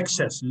of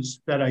excesses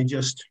that I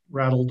just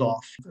rattled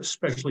off,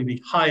 especially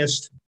the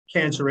highest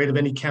cancer rate of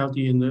any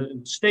county in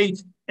the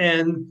state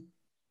and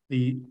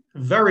the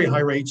very high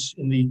rates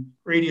in the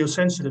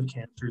radiosensitive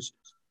cancers.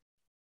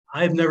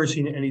 I've never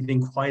seen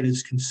anything quite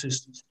as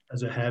consistent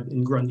as I have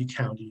in Grundy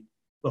County,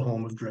 the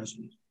home of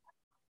Dresden.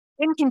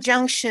 In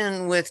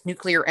conjunction with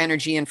Nuclear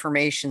Energy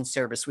Information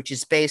Service, which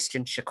is based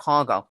in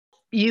Chicago,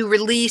 You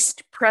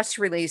released press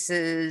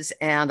releases,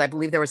 and I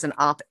believe there was an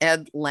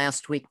op-ed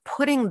last week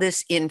putting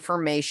this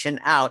information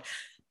out,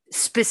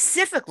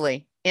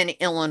 specifically in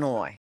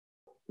Illinois.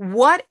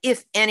 What,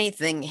 if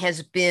anything,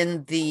 has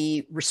been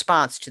the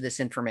response to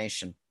this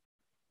information?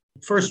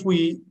 First,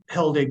 we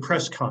held a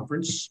press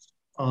conference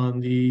on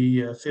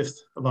the 5th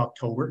of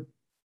October,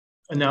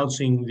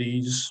 announcing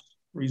these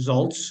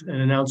results and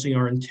announcing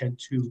our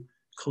intent to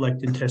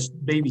collect and test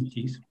baby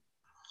teeth.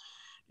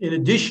 In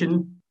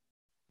addition,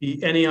 the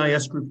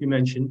NAIS group you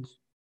mentioned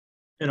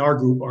and our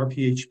group,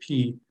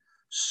 RPHP,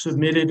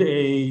 submitted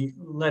a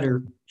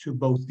letter to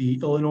both the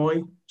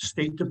Illinois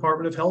State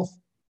Department of Health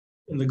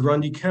and the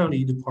Grundy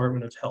County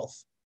Department of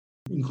Health,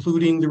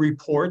 including the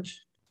report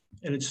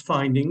and its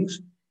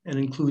findings, and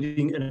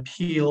including an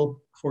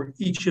appeal for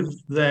each of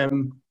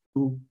them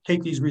to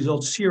take these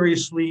results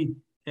seriously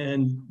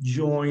and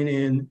join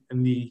in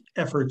the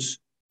efforts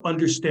to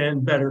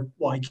understand better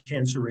why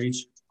cancer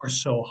rates are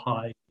so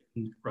high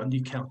in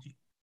Grundy County.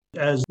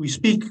 As we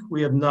speak,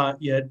 we have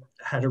not yet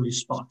had a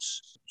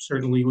response.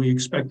 Certainly, we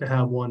expect to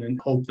have one and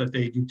hope that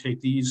they do take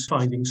these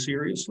findings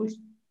seriously.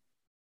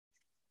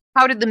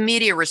 How did the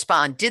media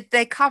respond? Did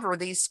they cover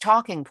these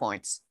talking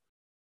points?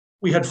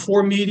 We had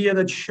 4 media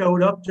that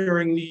showed up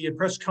during the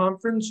press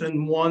conference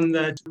and 1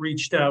 that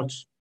reached out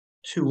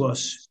to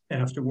us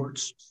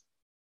afterwards.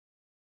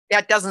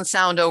 That doesn't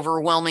sound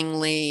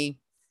overwhelmingly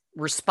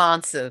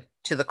responsive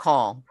to the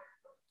call.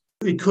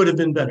 It could have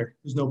been better.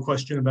 There's no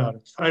question about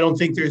it. I don't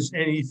think there's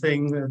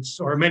anything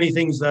or many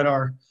things that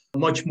are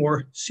much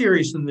more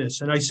serious than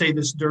this. And I say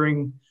this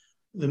during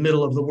the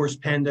middle of the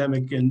worst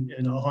pandemic in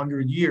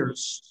 100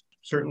 years.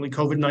 Certainly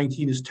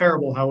COVID-19 is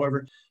terrible.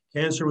 However,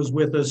 cancer was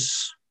with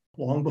us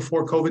long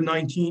before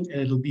COVID-19,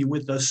 and it'll be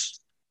with us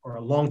for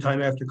a long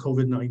time after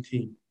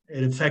COVID-19.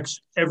 It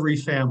affects every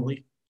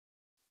family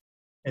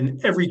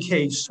and every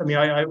case. I mean,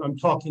 I'm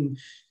talking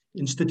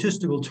in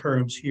statistical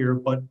terms here,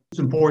 but it's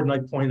important I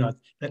point out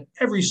that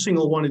every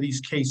single one of these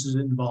cases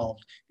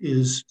involved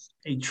is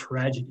a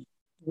tragedy,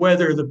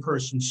 whether the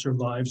person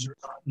survives or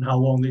not and how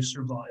long they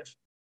survive.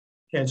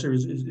 Cancer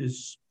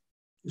is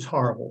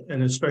horrible,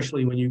 and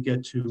especially when you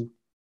get to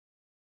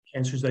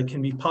cancers that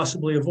can be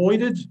possibly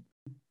avoided,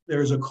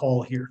 there's a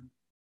call here.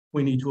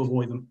 We need to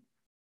avoid them.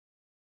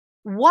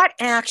 What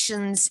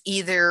actions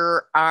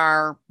either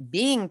are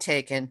being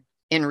taken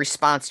in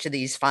response to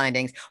these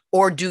findings,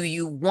 or do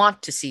you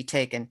want to see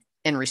taken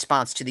in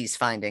response to these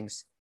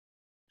findings?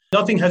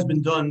 Nothing has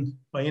been done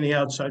by any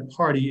outside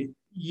party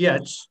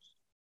yet.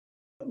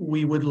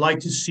 We would like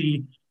to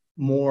see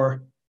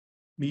more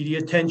media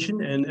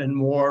attention and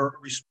more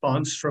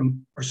response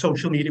from our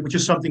social media, which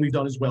is something we've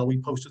done as well. We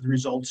posted the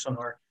results on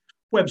our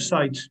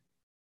website,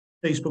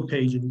 Facebook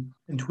page,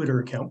 and Twitter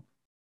account.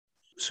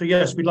 So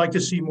yes, we'd like to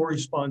see more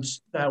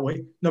response that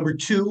way. Number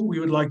 2, we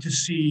would like to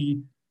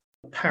see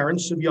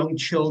parents of young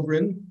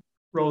children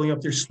rolling up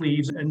their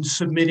sleeves and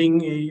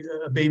submitting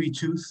a baby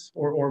tooth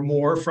or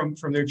more from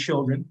their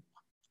children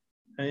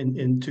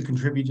and to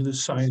contribute to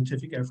this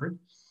scientific effort.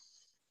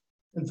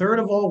 And third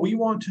of all, we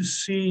want to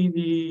see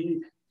the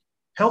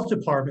health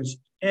departments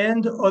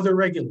and other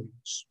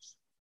regulators.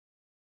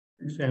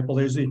 For example,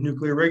 there's the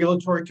Nuclear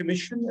Regulatory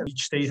Commission, and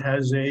each state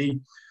has a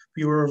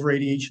Bureau of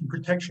Radiation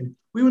Protection.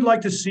 We would like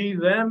to see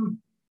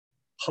them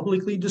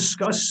publicly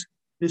discuss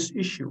this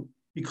issue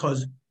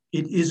because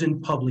it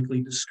isn't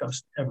publicly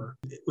discussed ever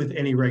with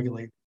any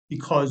regulator,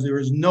 because there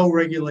is no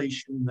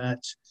regulation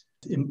that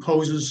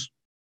imposes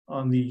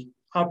on the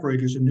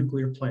operators of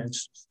nuclear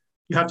plants.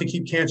 You have to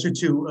keep cancer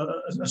to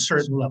a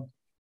certain level.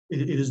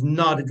 It is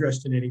not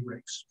addressed in any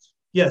regs.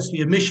 Yes, the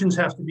emissions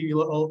have to be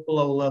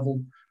below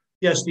level.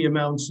 Yes, the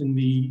amounts in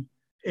the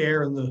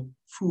air and the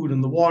food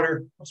and the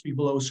water must be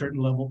below a certain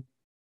level.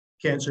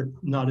 Cancer,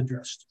 not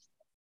addressed.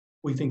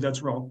 We think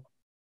that's wrong.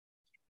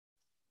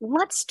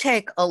 Let's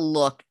take a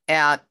look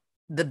at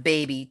the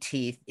baby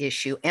teeth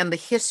issue and the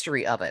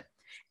history of it.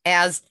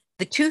 As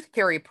the Tooth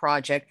Fairy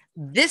Project,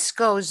 this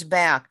goes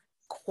back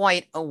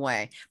quite a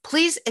way.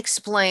 Please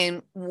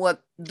explain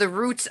what the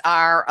roots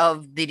are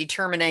of the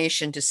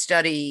determination to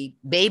study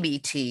baby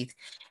teeth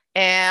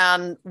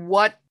and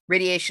what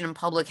Radiation and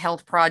Public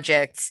Health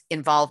Project's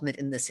involvement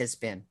in this has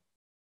been.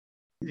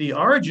 The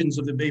origins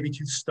of the baby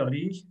tooth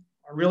study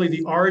are really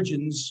the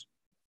origins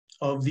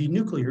of the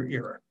nuclear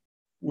era,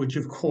 which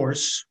of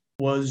course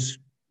was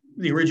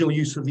the original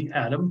use of the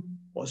atom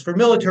was for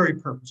military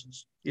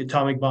purposes. The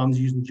atomic bombs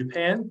used in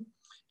Japan,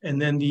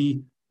 and then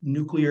the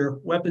nuclear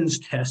weapons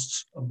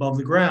tests above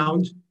the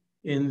ground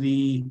in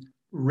the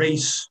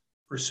race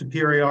for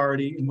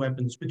superiority in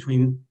weapons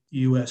between the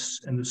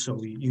US and the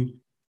Soviet Union.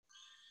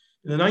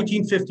 In the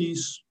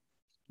 1950s,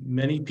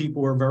 many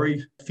people were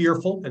very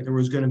fearful that there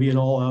was going to be an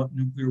all-out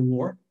nuclear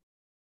war.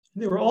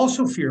 They were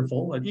also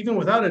fearful that even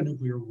without a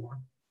nuclear war,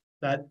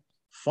 that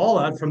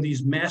fallout from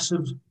these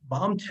massive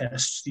bomb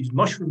tests, these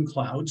mushroom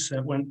clouds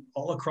that went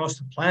all across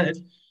the planet,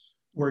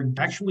 were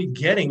actually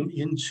getting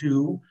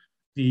into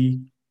the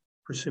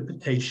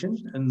precipitation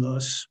and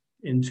thus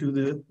into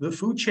the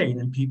food chain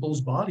in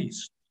people's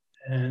bodies.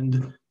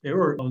 And there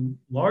were a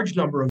large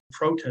number of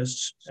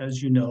protests,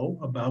 as you know,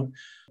 about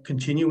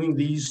continuing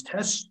these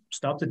tests.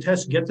 Stop the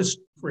tests, get this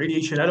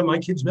radiation out of my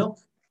kid's milk.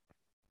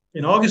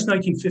 In August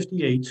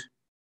 1958,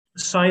 a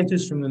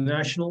scientist from the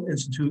National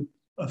Institute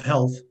of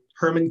Health,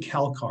 Herman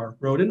Kalkar,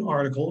 wrote an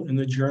article in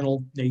the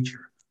journal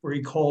Nature where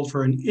he called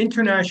for an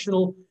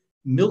international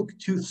milk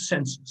tooth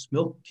census.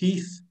 Milk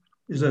teeth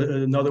is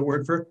another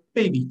word for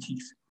baby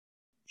teeth.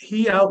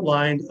 He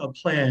outlined a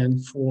plan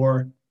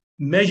for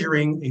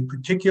measuring a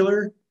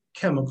particular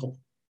chemical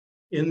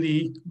in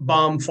the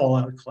bomb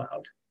fallout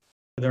cloud.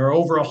 There are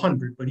over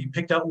 100, but he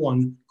picked out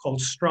one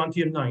called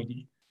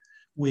strontium-90,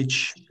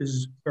 which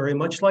is very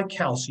much like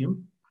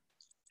calcium.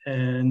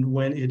 And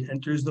when it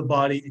enters the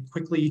body, it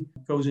quickly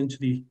goes into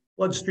the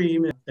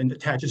bloodstream and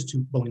attaches to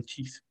bone and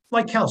teeth,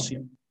 like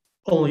calcium.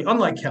 Only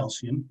unlike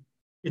calcium,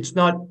 it's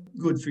not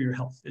good for your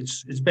health.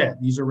 It's bad.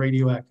 These are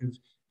radioactive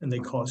and they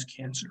cause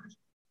cancer.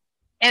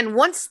 And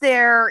once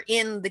they're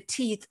in the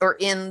teeth or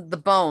in the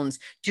bones,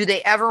 do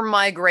they ever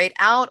migrate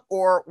out,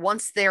 or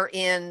once they're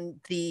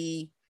in,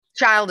 the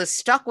child is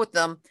stuck with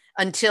them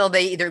until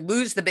they either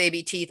lose the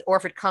baby teeth, or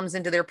if it comes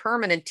into their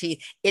permanent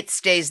teeth, it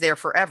stays there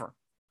forever?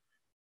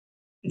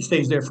 It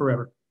stays there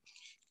forever,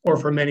 or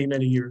for many,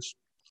 many years.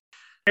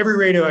 Every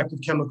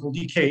radioactive chemical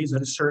decays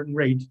at a certain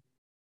rate.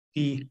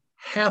 The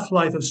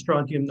half-life of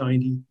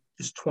strontium-90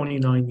 is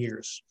 29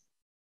 years.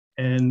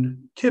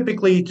 And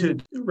typically, to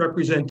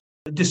represent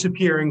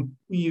disappearing,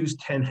 we use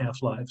 10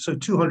 half-lives, so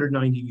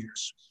 290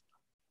 years.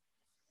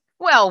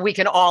 Well, we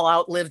can all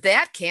outlive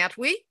that, can't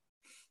we?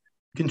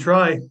 You can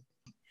try.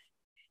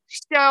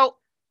 So,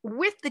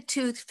 with the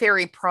Tooth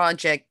Fairy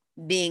Project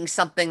being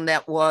something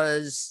that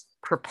was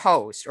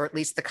proposed, or at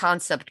least the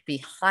concept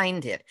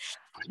behind it,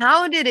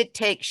 how did it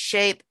take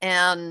shape,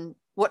 and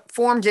what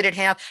form did it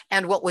have,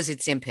 and what was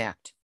its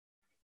impact?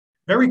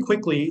 Very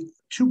quickly,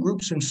 two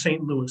groups in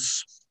St.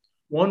 Louis.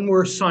 One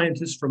were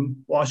scientists from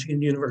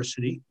Washington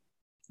University,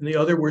 and the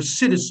other were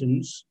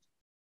citizens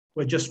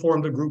who had just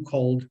formed a group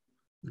called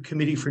the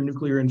Committee for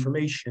Nuclear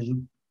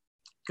Information,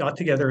 got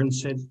together and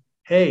said,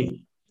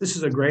 hey, this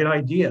is a great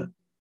idea.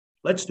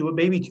 Let's do a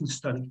baby tooth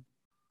study.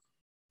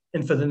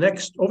 And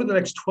over the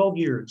next 12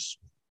 years,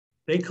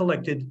 they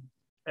collected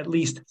at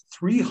least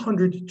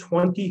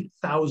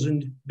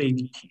 320,000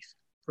 baby teeth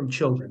from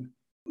children,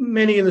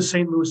 many in the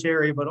St. Louis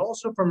area, but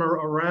also from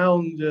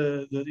around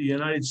the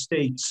United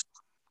States.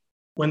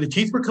 When the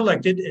teeth were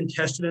collected and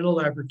tested in a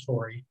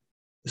laboratory,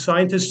 the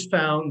scientists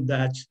found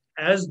that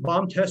as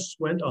bomb tests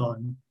went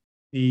on,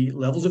 the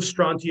levels of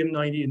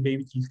strontium-90 in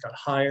baby teeth got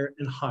higher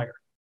and higher.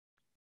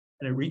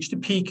 And it reached a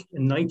peak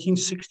in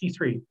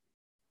 1963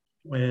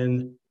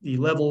 when the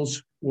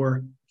levels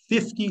were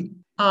 50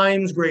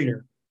 times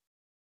greater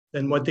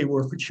than what they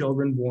were for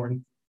children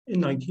born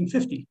in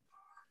 1950.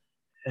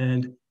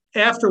 And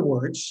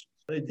afterwards,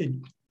 it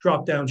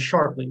dropped down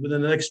sharply.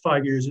 Within the next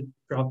 5 years, it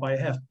dropped by a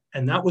half.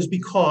 And that was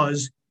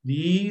because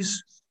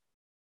these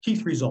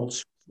teeth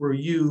results were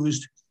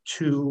used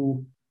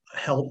to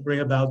help bring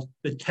about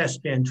the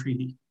test ban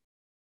treaty.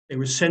 They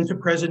were sent to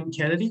President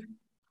Kennedy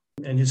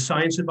and his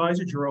science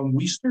advisor, Jerome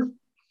Wiesner,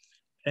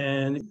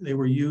 and they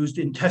were used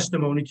in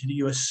testimony to the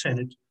US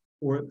Senate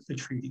for the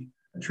treaty.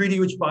 A treaty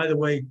which, by the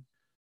way,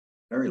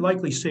 very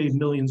likely saved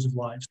millions of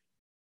lives,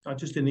 not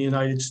just in the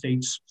United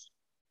States,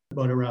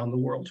 but around the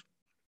world.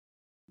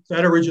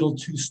 That original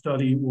tooth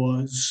study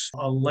was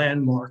a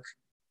landmark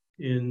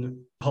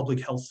in public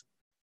health.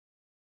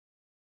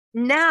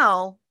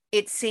 Now,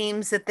 it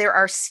seems that there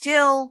are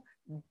still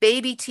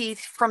baby teeth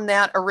from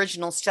that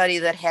original study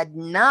that had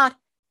not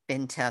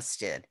been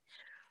tested.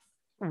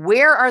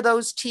 Where are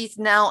those teeth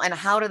now, and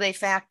how do they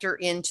factor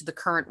into the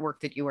current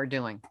work that you are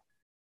doing?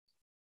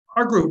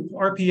 Our group,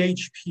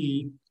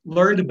 RPHP,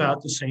 learned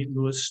about the St.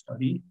 Louis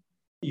study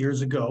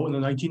years ago in the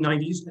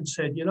 1990s and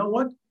said, you know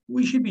what,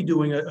 we should be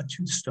doing a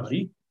tooth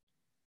study,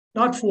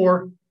 not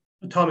for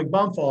atomic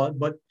bomb fallout,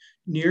 but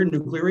near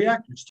nuclear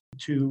reactors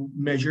to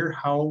measure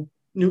how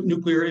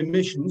nuclear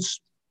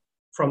emissions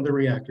from the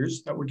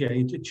reactors that were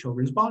getting into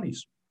children's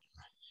bodies.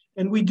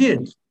 And we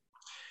did.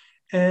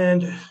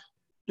 And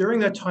during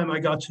that time, I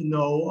got to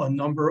know a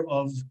number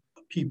of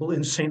people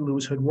in St.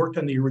 Louis who had worked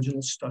on the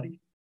original study.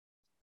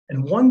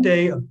 And one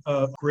day,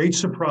 a great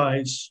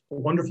surprise, a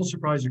wonderful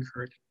surprise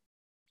occurred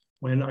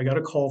when I got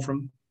a call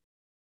from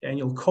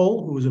Daniel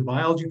Cole, who was a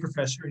biology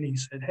professor, and he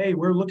said, hey,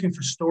 we're looking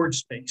for storage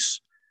space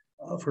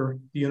for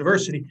the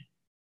university,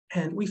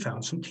 and we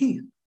found some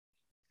teeth.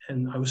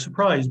 And I was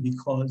surprised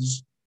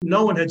because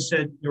no one had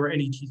said there were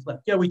any teeth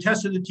left. Yeah, we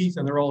tested the teeth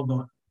and they're all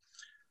gone.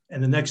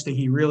 And the next day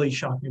he really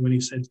shocked me when he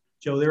said,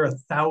 Joe, there are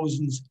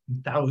thousands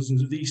and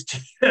thousands of these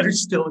teeth that are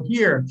still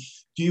here.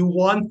 Do you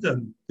want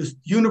them? The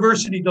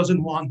university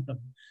doesn't want them.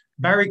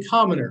 Barry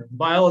Commoner, a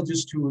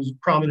biologist who was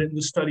prominent in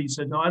the study,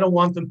 said, no, I don't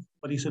want them.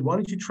 But he said, why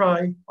don't you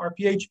try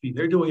RPHP?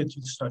 They're doing a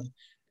tooth study.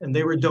 And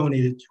they were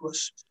donated to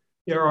us.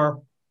 There are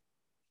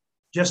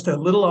just a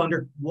little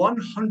under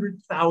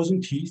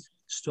 100,000 teeth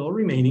still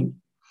remaining.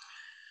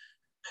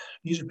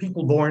 These are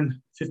people born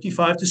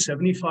 55 to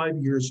 75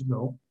 years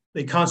ago.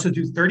 They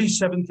constitute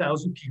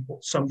 37,000 people.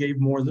 Some gave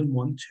more than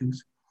one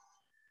tooth.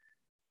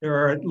 There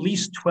are at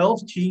least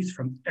 12 teeth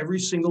from every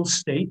single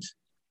state,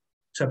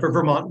 except for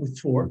Vermont with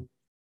 4.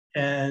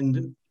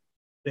 And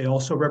they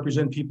also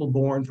represent people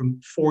born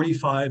from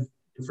 45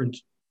 different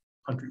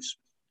countries.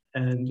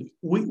 And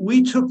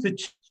we took the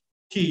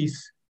teeth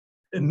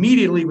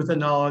immediately with the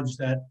knowledge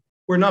that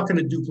we're not going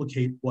to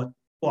duplicate what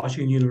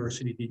Washington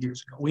University did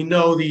years ago. We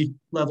know the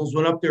levels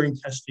went up during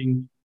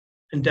testing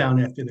and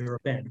down after they were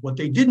banned. What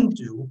they didn't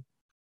do,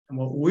 and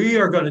what we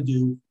are going to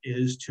do,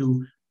 is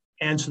to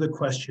answer the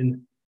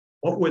question,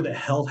 what were the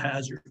health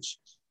hazards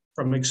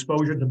from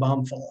exposure to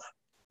bomb fallout?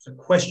 It's a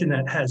question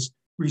that has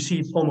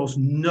received almost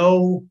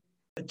no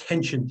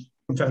attention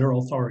from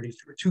federal authorities.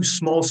 There were 2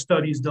 small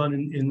studies done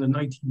in the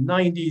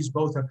 1990s.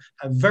 Both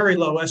have very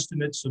low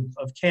estimates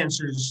of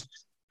cancers.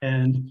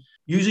 And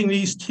using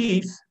these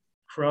teeth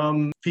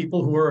from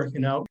people who are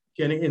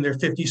getting in their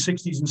 50s,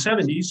 60s, and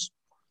 70s,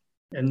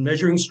 and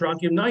measuring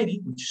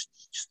strontium-90, which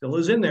still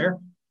is in there,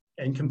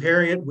 and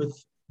comparing it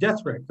with death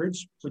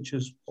records, which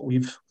is what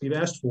we've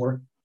asked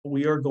for,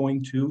 we are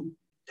going to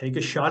take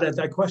a shot at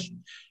that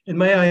question. And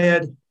may I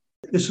add,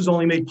 this was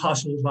only made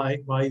possible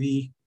by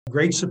the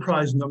great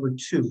surprise number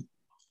 2.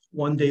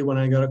 One day when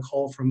I got a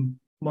call from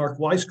Mark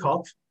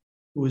Weiskopf,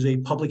 who is a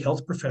public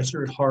health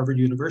professor at Harvard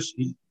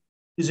University.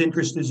 His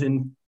interest is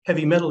in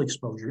heavy metal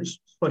exposures,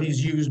 but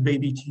he's used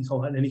baby teeth a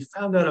lot. And he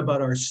found out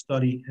about our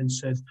study and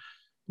said,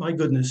 my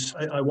goodness,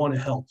 I want to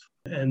help.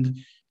 And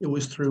it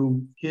was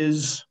through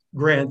his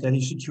grant that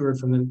he secured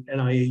from the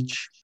NIH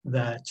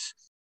that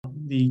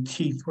the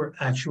teeth were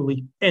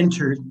actually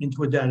entered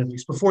into a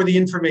database. Before, the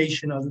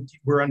information of the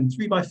teeth were on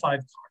 3x5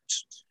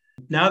 cards.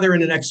 Now they're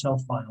in an Excel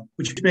file,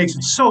 which makes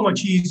it so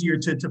much easier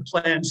to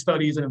plan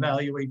studies and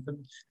evaluate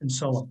them and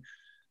so on.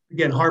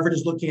 Again, Harvard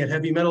is looking at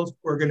heavy metals.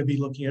 We're going to be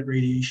looking at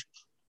radiation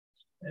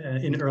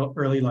in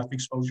early life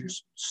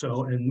exposures.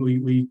 So, and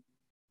we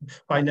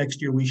by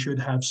next year, we should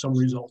have some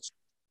results.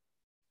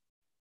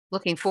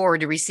 Looking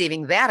forward to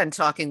receiving that and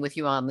talking with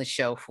you on the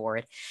show for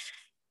it.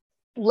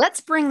 Let's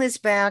bring this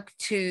back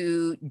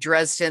to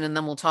Dresden, and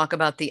then we'll talk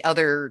about the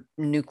other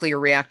nuclear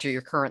reactor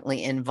you're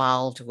currently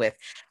involved with.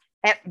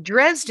 At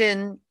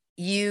Dresden,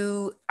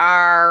 you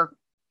are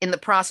in the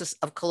process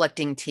of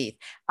collecting teeth.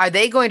 Are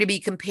they going to be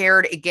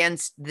compared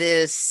against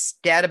this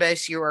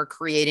database you are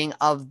creating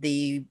of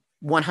the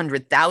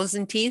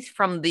 100,000 teeth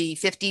from the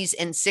 50s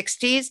and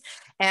 60s?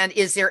 And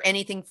is there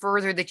anything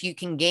further that you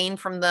can gain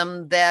from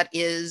them that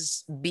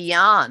is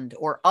beyond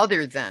or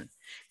other than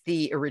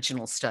the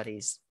original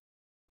studies?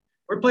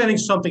 We're planning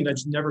something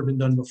that's never been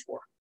done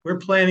before. We're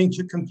planning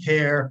to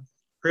compare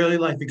early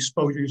life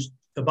exposures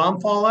to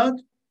bomb fallout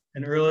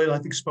and early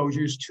life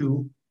exposures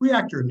to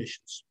reactor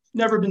emissions.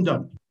 Never been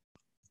done.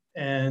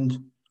 And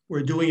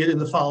we're doing it in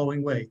the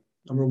following way.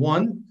 Number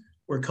 1,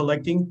 we're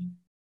collecting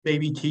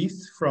baby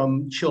teeth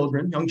from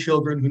children, young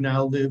children who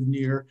now live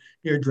near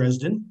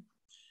Dresden.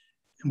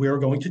 And we are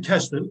going to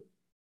test them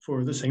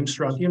for the same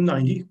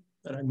strontium-90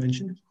 that I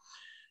mentioned.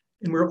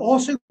 And we're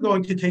also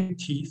going to take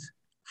teeth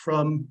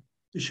from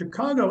the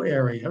Chicago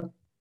area,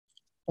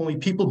 only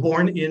people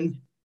born in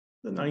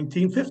the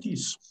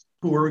 1950s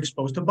who were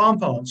exposed to bomb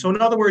fallout. So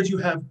in other words, you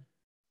have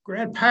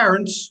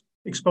grandparents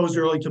exposed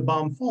early to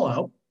bomb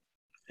fallout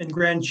and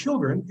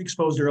grandchildren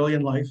exposed early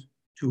in life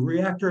to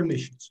reactor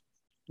emissions.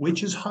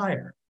 Which is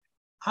higher?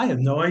 I have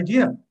no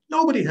idea.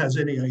 Nobody has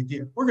any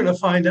idea. We're going to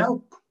find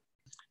out.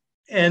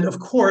 And of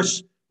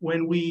course,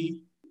 when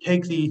we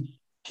take the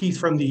teeth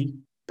from the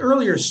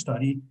earlier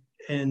study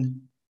and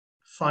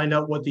find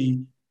out what the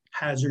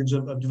hazards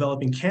of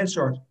developing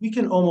cancer are, we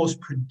can almost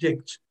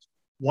predict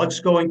what's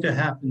going to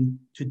happen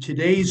to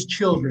today's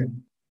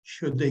children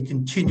should they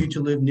continue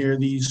to live near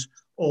these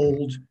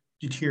old,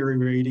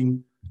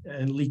 deteriorating,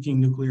 and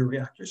leaking nuclear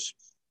reactors.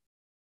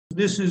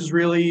 This is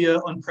really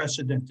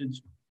unprecedented,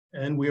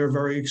 and we are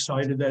very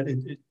excited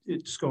that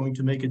it's going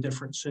to make a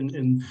difference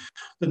in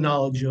the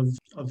knowledge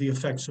of the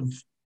effects of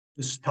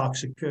this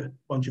toxic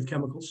bunch of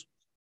chemicals.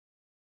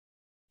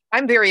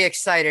 I'm very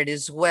excited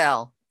as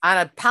well. On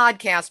a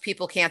podcast,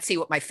 people can't see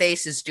what my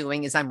face is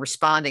doing as I'm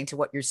responding to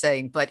what you're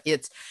saying, but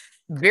it's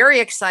very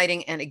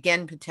exciting and,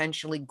 again,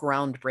 potentially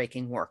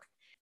groundbreaking work.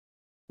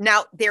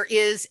 Now, there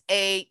is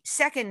a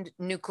second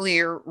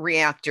nuclear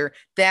reactor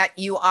that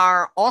you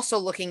are also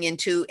looking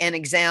into and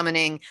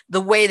examining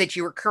the way that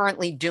you are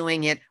currently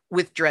doing it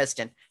with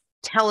Dresden.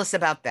 Tell us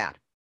about that.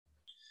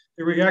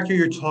 The reactor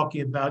you're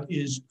talking about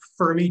is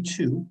Fermi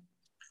 2,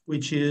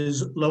 which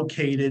is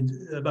located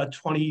about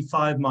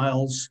 25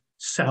 miles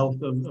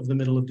south of the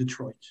middle of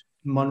Detroit,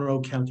 Monroe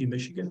County,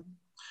 Michigan.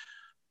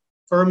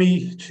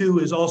 Fermi 2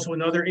 is also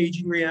another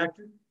aging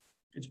reactor.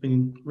 It's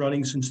been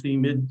running since the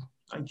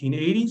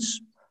mid-1980s.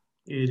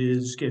 It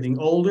is getting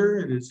older,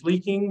 it is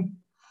leaking.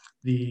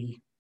 The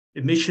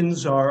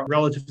emissions are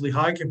relatively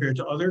high compared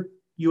to other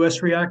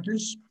US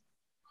reactors.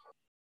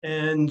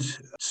 And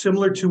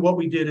similar to what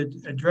we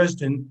did at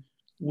Dresden,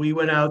 we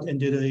went out and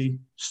did a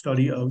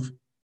study of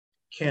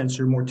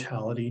cancer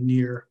mortality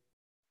near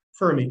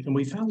Fermi, and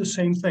we found the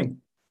same thing.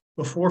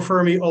 Before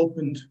Fermi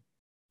opened,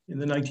 In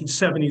the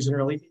 1970s and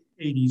early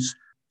 80s,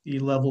 the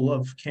level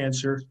of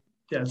cancer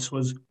deaths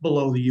was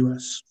below the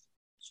US,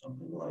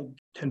 something like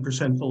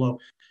 10% below.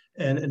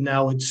 And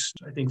now it's,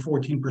 I think,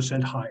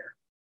 14% higher.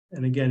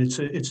 And again,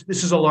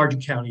 this is a larger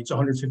county. It's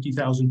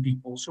 150,000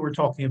 people. So we're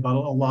talking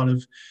about a lot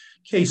of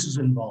cases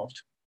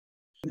involved.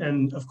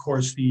 And of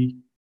course, the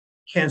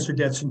cancer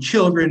deaths in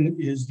children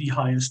is the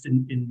highest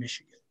in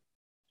Michigan.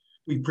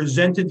 We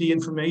presented the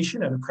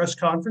information at a press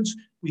conference.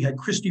 We had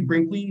Christy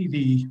Brinkley,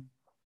 the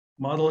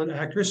model and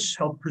actress,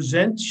 help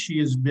present. She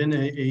has been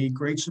a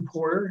great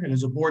supporter and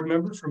is a board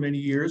member for many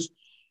years.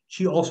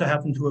 She also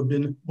happened to have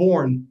been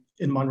born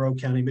in Monroe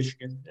County,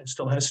 Michigan, and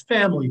still has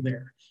family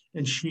there.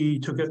 And she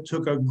took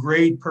a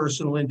great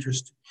personal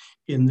interest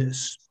in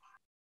this.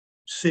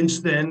 Since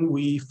then,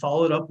 we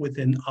followed up with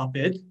an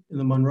op-ed in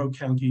the Monroe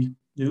County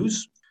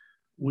News.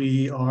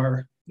 We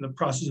are in the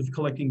process of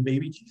collecting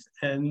baby teeth.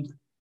 And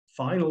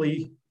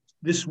finally,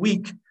 this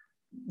week,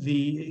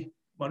 the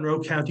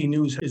Monroe County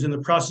News is in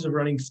the process of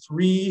running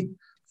 3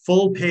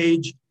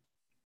 full-page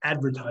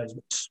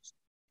advertisements.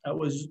 That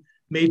was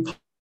made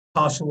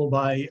possible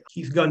by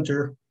Keith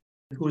Gunter,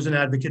 who is an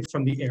advocate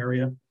from the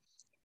area,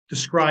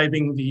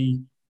 describing the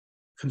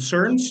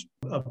concerns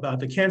about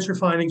the cancer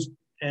findings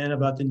and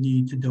about the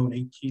need to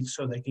donate teeth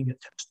so they can get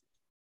tested.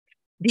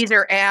 These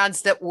are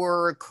ads that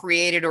were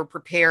created or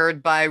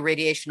prepared by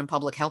Radiation and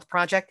Public Health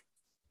Project?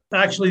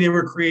 Actually, they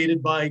were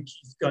created by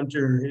Keith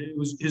Gunter.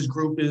 His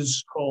group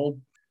is called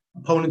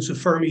Opponents of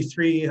Fermi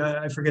 3.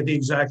 I forget the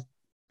exact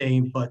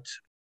name, but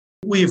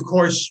we, of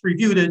course,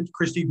 reviewed it.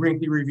 Christy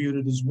Brinkley reviewed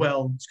it as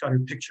well. It's got her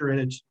picture in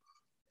it.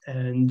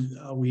 And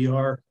we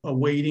are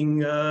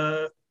awaiting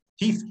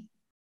teeth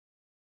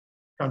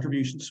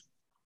contributions.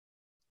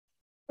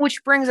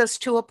 Which brings us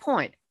to a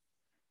point.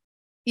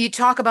 You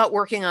talk about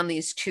working on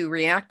these 2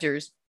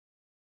 reactors.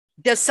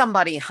 Does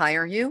somebody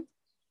hire you?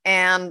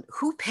 And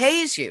who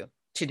pays you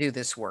to do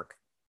this work?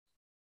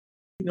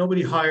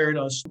 Nobody hired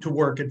us to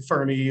work at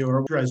Fermi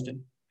or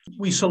Dresden.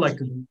 We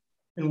selected them,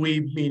 and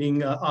we,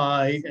 meaning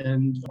I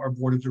and our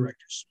board of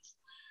directors.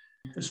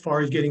 As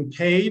far as getting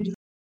paid,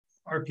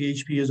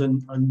 RPHP is a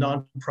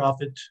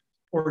nonprofit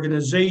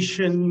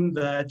organization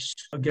that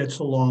gets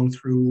along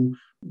through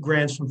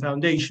grants from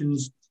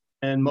foundations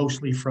and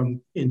mostly from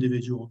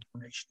individual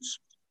donations,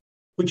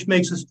 which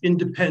makes us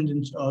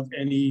independent of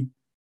any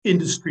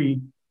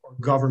industry or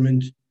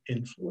government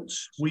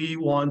influence. We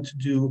want to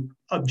do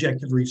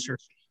objective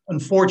research.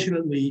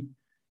 Unfortunately,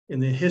 in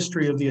the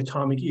history of the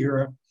atomic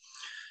era,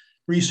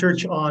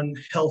 research on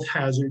health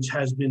hazards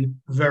has been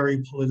very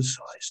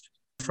politicized.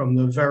 From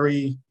the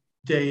very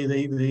day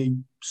they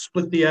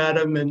split the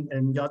atom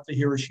and got the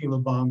Hiroshima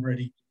bomb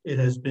ready, it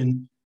has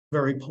been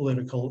very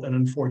political, and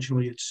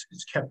unfortunately, it's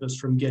kept us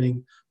from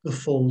getting the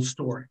full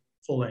story,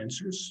 full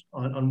answers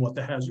on what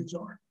the hazards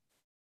are.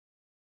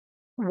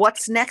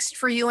 What's next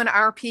for you in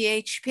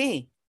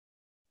RPHP?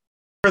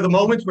 For the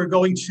moment, we're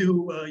going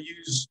to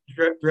use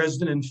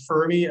Dresden and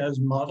Fermi as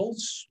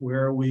models,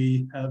 where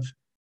we have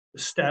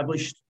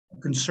established a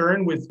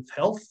concern with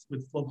health,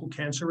 with local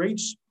cancer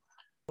rates.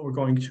 We're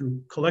going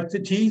to collect the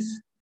teeth,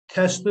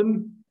 test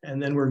them, and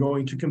then we're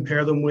going to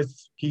compare them with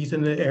teeth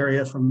in the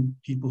area from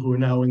people who are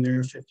now in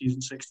their 50s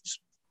and 60s.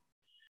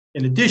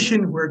 In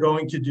addition, we're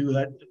going to do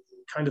that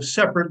kind of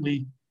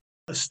separately,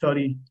 a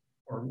study,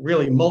 or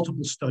really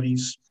multiple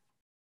studies,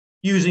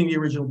 using the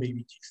original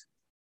baby teeth.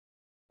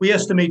 We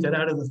estimate that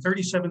out of the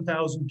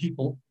 37,000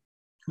 people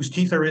whose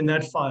teeth are in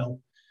that file,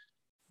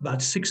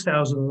 about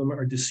 6,000 of them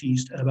are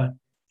deceased, and about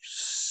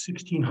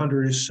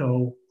 1,600 or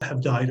so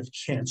have died of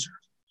cancer.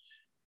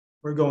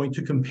 We're going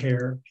to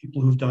compare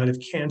people who've died of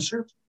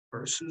cancer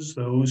versus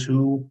those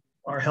who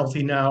are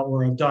healthy now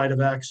or have died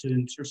of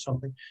accidents or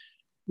something.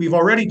 We've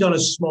already done a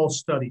small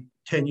study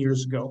 10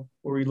 years ago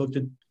where we looked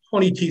at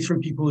 20 teeth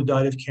from people who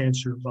died of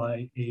cancer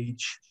by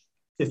age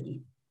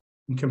 50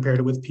 and compared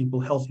it with people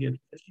healthy at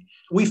 50.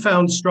 We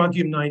found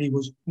strontium-90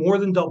 was more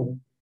than double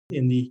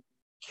in the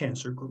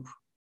cancer group,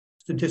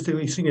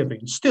 statistically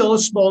significant. Still a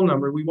small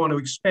number. We want to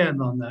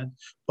expand on that,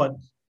 but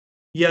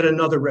yet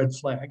another red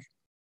flag.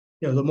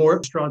 The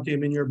more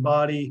strontium in your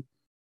body,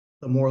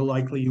 the more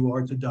likely you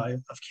are to die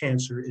of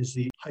cancer is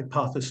the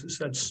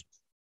hypothesis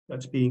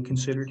that's being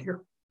considered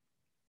here.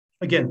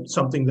 Again,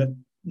 something that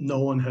no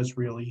one has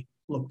really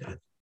looked at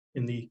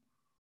in the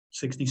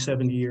 60,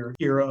 70-year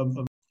era of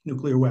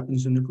nuclear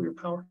weapons and nuclear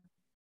power.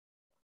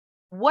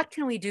 What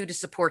can we do to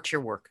support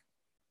your work?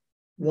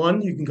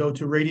 One, you can go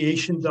to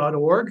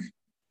radiation.org.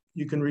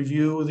 You can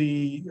review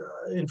the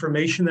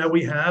information that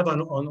we have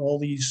on all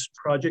these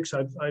projects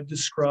I've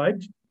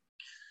described.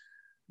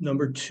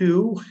 Number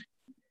 2,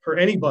 for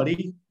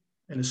anybody,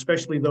 and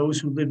especially those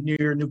who live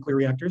near nuclear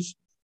reactors,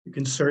 you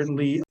can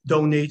certainly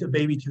donate a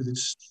baby to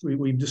this.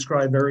 We've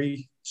described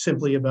very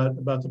simply about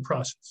the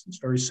process. It's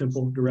very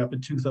simple to wrap a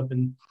tooth up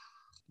in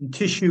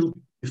tissue.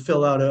 You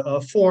fill out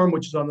a form,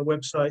 which is on the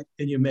website,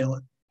 and you mail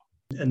it.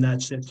 And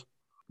that's it.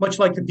 Much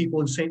like the people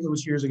in St.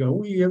 Louis years ago,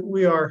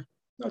 we are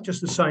not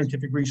just the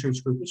scientific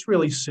research group, it's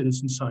really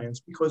citizen science,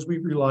 because we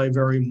rely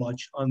very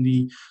much on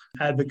the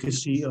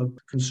advocacy of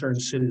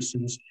concerned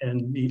citizens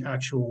and the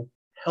actual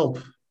help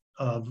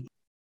of,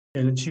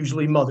 and it's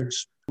usually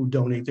mothers who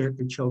donate their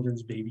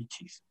children's baby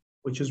teeth,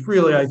 which is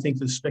really, I think,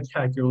 the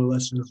spectacular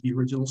lesson of the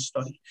original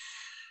study.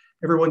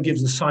 Everyone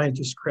gives the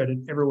scientists credit.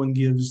 Everyone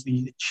gives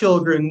the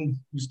children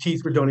whose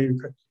teeth were donated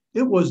credit.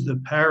 It was the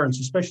parents,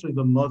 especially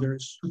the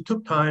mothers, who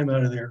took time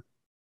out of their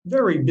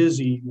very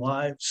busy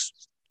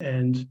lives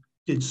and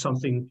did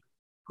something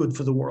good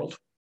for the world.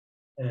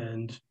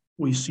 And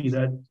we see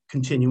that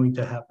continuing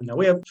to happen. Now,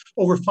 we have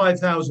over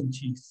 5,000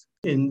 teeth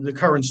in the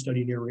current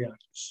study near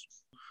reactors,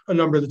 a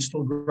number that's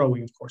still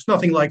growing, of course.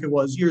 Nothing like it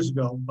was years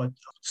ago, but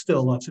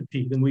still lots of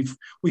teeth. And we've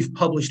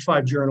published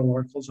 5 journal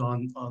articles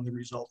on the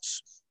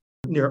results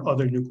near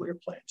other nuclear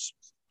plants.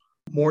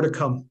 More to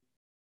come.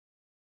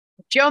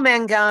 Joe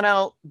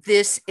Mangano,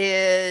 this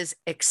is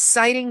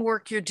exciting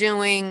work you're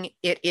doing.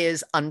 It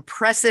is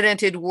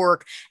unprecedented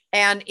work,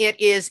 and it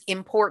is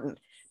important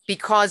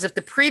because of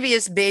the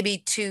previous baby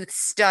tooth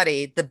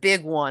study, the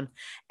big one,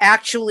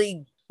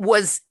 actually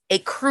was a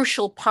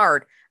crucial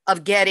part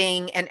of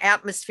getting an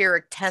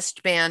atmospheric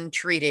test ban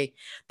treaty.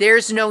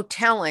 There's no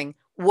telling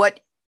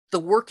what the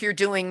work you're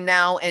doing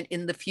now and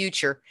in the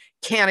future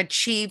can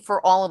achieve for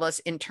all of us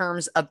in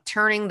terms of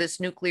turning this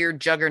nuclear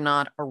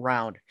juggernaut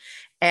around.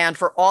 And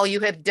for all you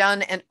have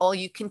done and all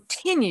you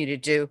continue to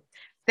do,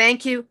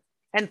 thank you.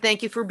 And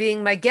thank you for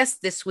being my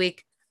guest this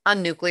week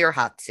on Nuclear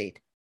Hot Seat.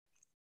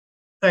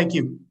 Thank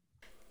you.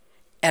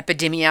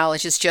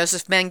 Epidemiologist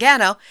Joseph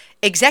Mangano,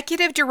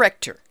 Executive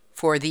Director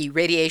for the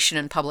Radiation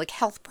and Public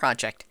Health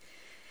Project.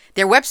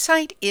 Their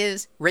website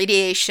is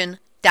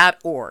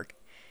radiation.org.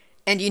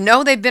 And you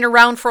know they've been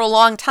around for a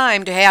long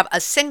time to have a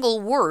single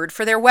word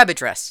for their web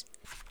address.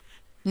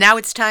 Now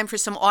it's time for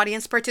some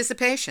audience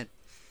participation.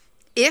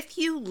 If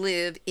you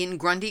live in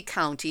Grundy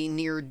County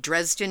near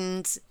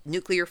Dresden's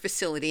nuclear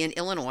facility in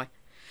Illinois,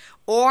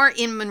 or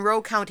in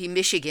Monroe County,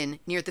 Michigan,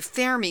 near the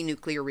Fermi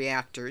nuclear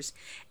reactors,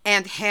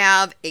 and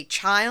have a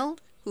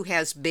child who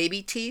has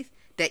baby teeth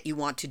that you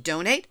want to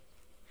donate,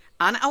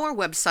 on our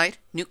website,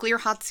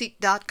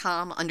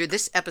 nuclearhotseat.com, under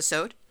this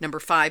episode, number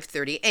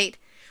 538,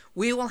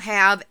 we will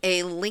have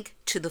a link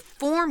to the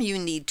form you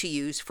need to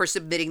use for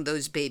submitting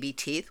those baby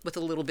teeth with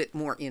a little bit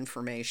more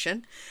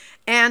information.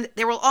 And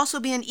there will also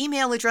be an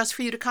email address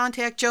for you to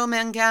contact Joe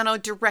Mangano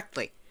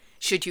directly,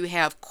 should you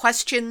have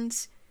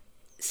questions,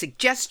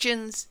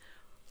 suggestions,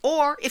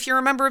 or if you're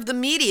a member of the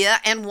media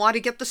and want to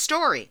get the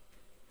story.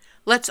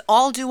 Let's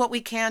all do what we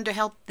can to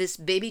help this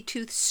baby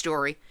tooth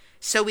story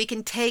so we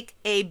can take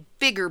a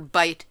bigger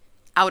bite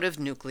out of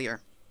nuclear.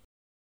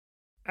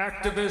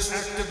 Activist,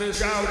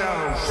 shout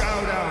out.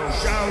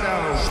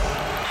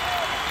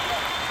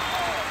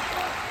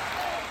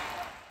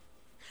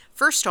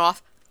 First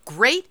off,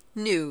 great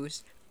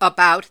news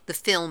about the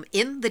film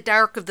In the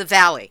Dark of the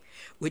Valley,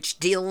 which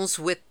deals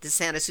with the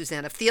Santa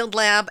Susana Field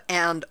Lab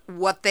and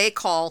what they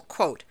call,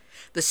 quote,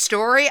 the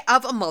story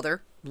of a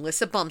mother,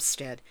 Melissa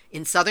Bumstead,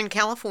 in Southern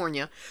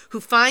California, who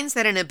finds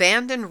that an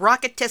abandoned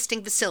rocket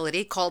testing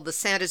facility called the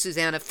Santa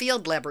Susana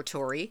Field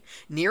Laboratory,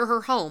 near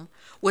her home,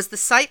 was the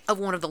site of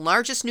one of the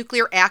largest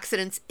nuclear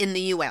accidents in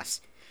the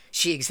U.S.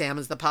 She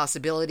examines the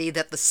possibility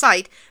that the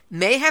site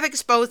may have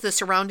exposed the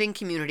surrounding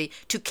community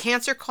to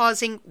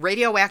cancer-causing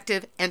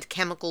radioactive and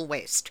chemical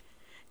waste.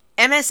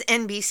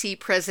 MSNBC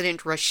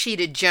President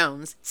Rashida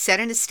Jones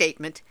said in a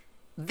statement,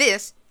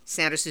 "This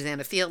Santa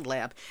Susana Field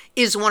Lab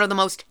is one of the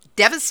most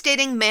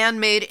devastating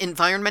man-made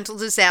environmental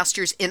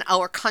disasters in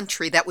our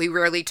country that we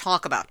rarely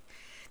talk about.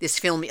 This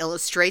film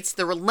illustrates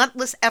the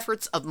relentless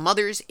efforts of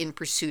mothers in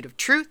pursuit of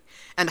truth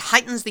and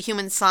heightens the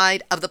human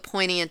side of the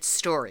poignant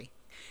story."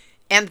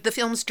 And the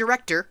film's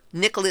director,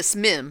 Nicholas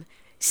Mim,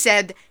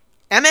 said,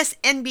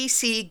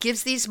 MSNBC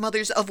gives these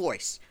mothers a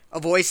voice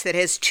that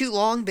has too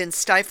long been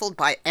stifled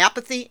by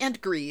apathy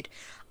and greed,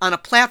 on a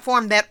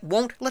platform that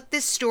won't let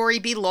this story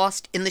be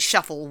lost in the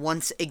shuffle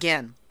once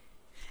again.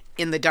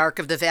 In the Dark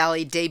of the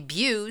Valley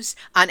debuts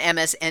on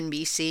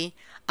MSNBC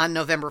on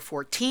November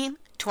 14,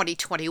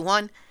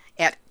 2021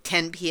 at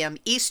 10 p.m.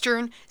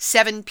 Eastern,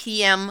 7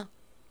 p.m.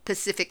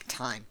 Pacific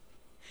Time.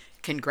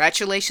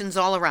 Congratulations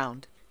all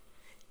around.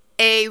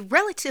 A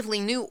relatively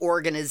new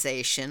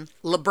organization,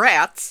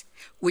 LABRATS,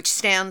 which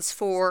stands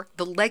for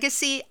the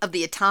Legacy of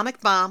the Atomic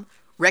Bomb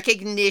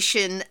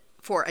Recognition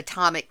for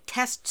Atomic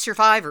Test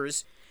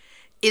Survivors,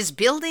 is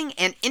building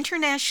an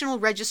international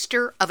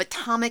register of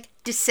atomic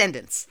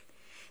descendants.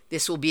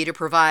 This will be to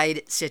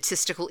provide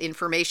statistical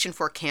information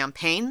for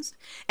campaigns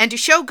and to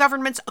show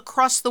governments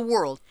across the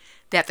world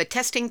that the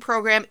testing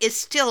program is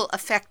still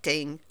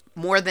affecting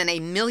more than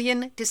 1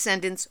 million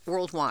descendants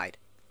worldwide.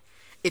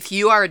 If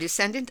you are a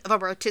descendant of a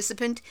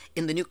participant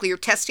in the nuclear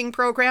testing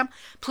program,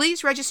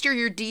 please register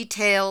your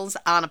details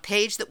on a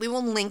page that we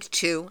will link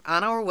to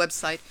on our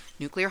website,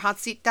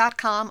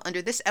 nuclearhotseat.com,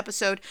 under this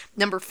episode,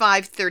 number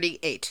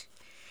 538.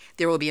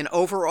 There will be an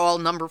overall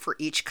number for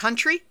each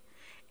country,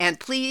 and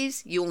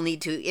please, you will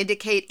need to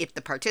indicate if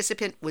the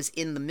participant was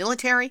in the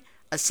military,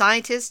 a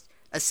scientist,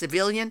 a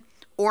civilian,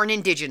 or an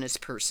indigenous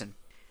person.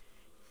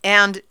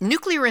 And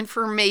Nuclear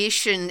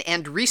Information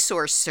and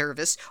Resource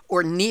Service,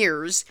 or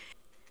NIRS,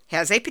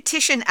 has a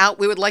petition out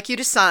we would like you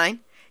to sign.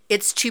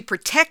 It's to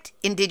protect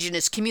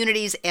indigenous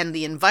communities and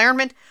the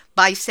environment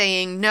by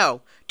saying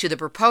no to the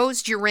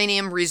proposed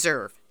uranium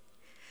reserve.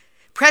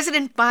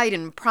 President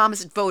Biden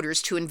promised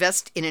voters to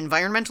invest in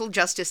environmental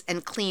justice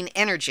and clean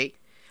energy,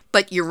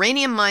 but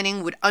uranium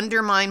mining would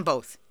undermine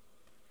both.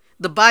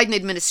 The Biden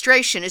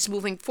administration is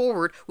moving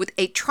forward with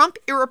a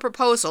Trump-era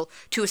proposal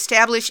to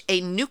establish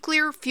a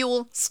nuclear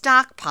fuel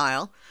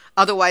stockpile,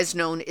 otherwise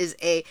known as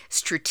a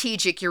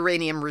Strategic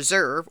Uranium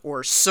Reserve,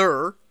 or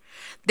SUR,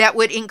 that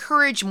would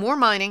encourage more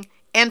mining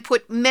and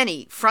put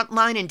many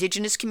frontline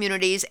indigenous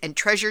communities and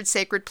treasured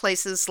sacred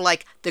places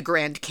like the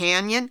Grand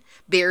Canyon,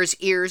 Bears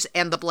Ears,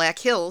 and the Black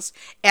Hills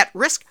at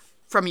risk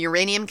from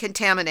uranium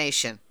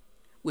contamination.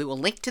 We will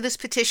link to this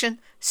petition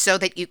so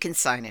that you can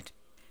sign it.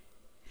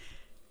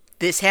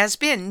 This has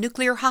been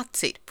Nuclear Hot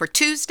Seat for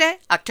Tuesday,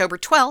 October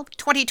 12,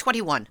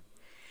 2021.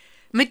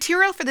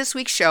 Material for this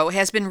week's show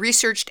has been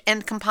researched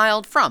and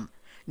compiled from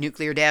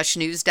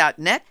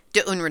nuclear-news.net,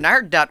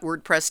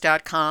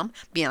 deunrenard.wordpress.com,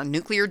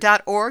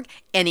 beyondnuclear.org,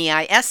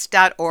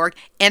 neis.org,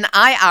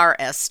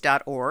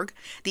 nirs.org,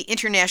 the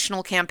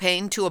International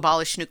Campaign to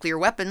Abolish Nuclear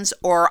Weapons,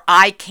 or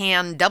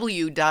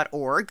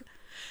ICANW.org,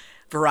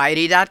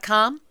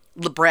 Variety.com,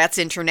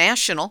 Labratz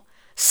International,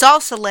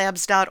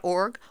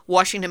 SalsaLabs.org,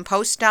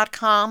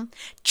 WashingtonPost.com,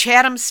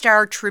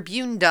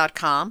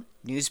 ChathamStarTribune.com,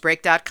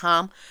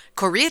 Newsbreak.com,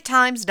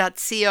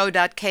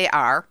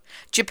 KoreaTimes.co.kr,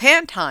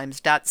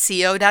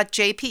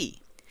 JapanTimes.co.jp,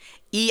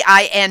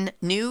 EINnews.co,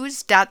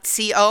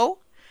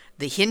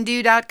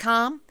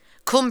 TheHindu.com,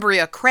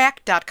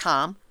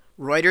 CumbriaCrack.com,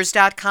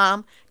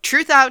 Reuters.com,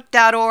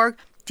 TruthOut.org,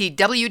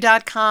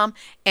 TW.com,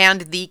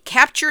 and the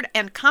captured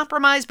and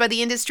compromised by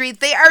the industry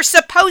they are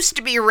supposed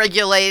to be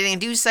regulating and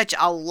do such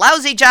a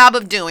lousy job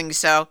of doing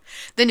so,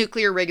 the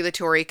Nuclear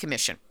Regulatory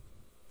Commission.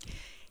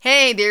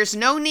 Hey, there's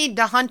no need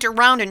to hunt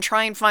around and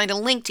try and find a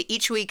link to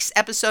each week's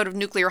episode of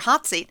Nuclear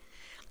Hot Seat.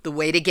 The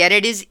way to get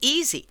it is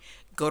easy.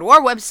 Go to our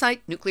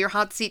website,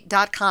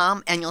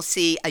 nuclearhotseat.com, and you'll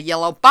see a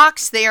yellow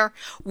box there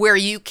where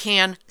you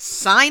can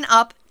sign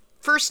up,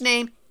 first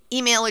name,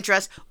 email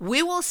address.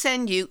 We will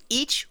send you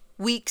each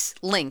week's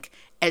link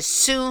as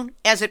soon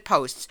as it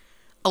posts,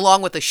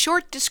 along with a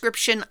short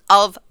description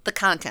of the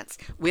contents.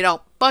 We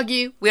don't bug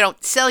you. We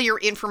don't sell your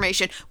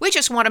information. We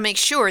just want to make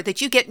sure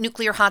that you get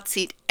Nuclear Hot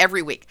Seat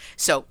every week.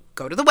 So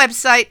go to the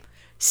website,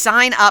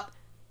 sign up.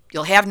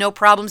 You'll have no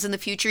problems in the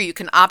future. You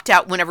can opt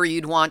out whenever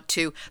you'd want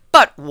to,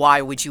 but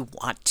why would you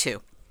want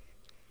to?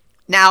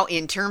 Now,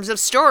 in terms of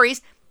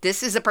stories,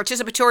 this is a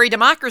participatory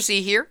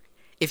democracy here.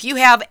 If you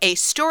have a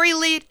story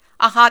lead,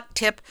 a hot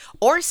tip,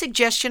 or a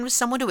suggestion with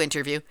someone to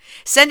interview,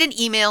 send an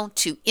email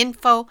to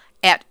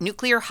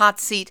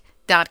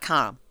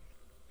info@nuclearhotseat.com.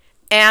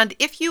 And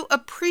if you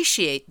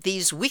appreciate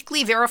these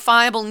weekly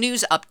verifiable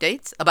news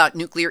updates about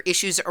nuclear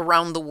issues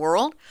around the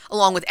world,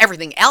 along with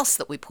everything else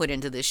that we put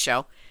into this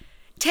show,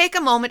 take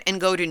a moment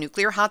and go to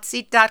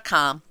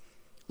nuclearhotseat.com,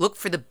 look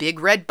for the big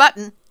red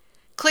button,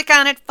 click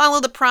on it, follow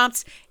the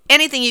prompts.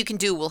 Anything you can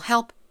do will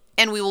help,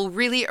 and we will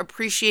really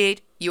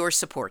appreciate your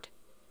support.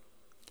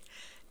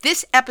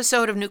 This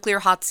episode of Nuclear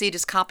Hot Seat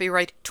is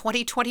copyright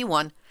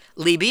 2021,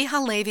 Libbe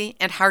HaLevy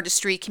and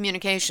Hardestry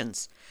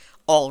Communications.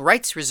 All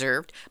rights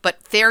reserved,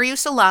 but fair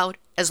use allowed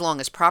as long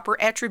as proper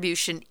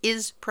attribution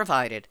is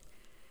provided.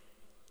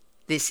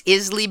 This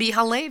is Libbe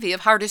HaLevy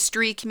of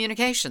Hardestry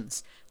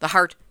Communications, the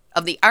heart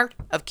of the art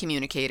of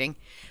communicating,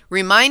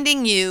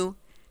 reminding you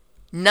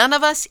none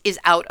of us is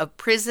out of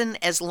prison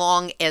as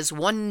long as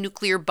one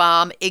nuclear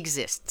bomb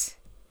exists.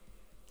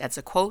 That's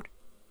a quote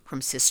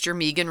from Sister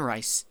Megan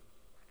Rice.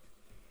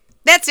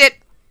 That's it.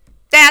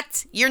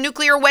 That's your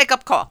nuclear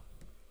wake-up call.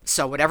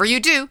 So whatever you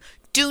do,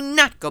 do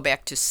not go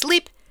back to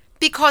sleep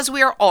because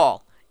we are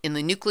all in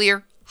the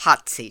nuclear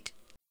hot seat.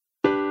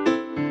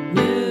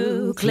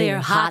 Nuclear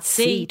hot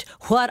seat.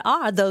 What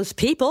are those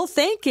people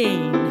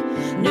thinking?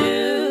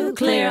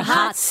 Nuclear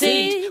hot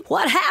seat.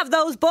 What have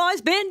those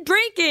boys been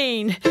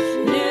drinking?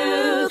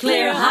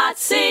 Nuclear hot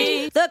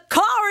seat. The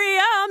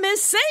corium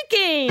is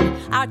sinking.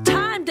 Our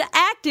time to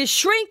act is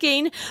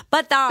shrinking,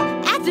 but our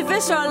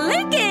activists are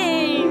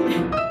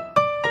linking.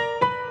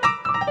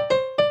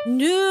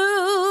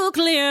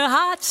 Nuclear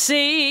hot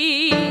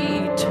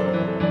seat.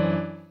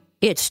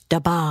 It's the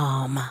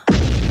bomb.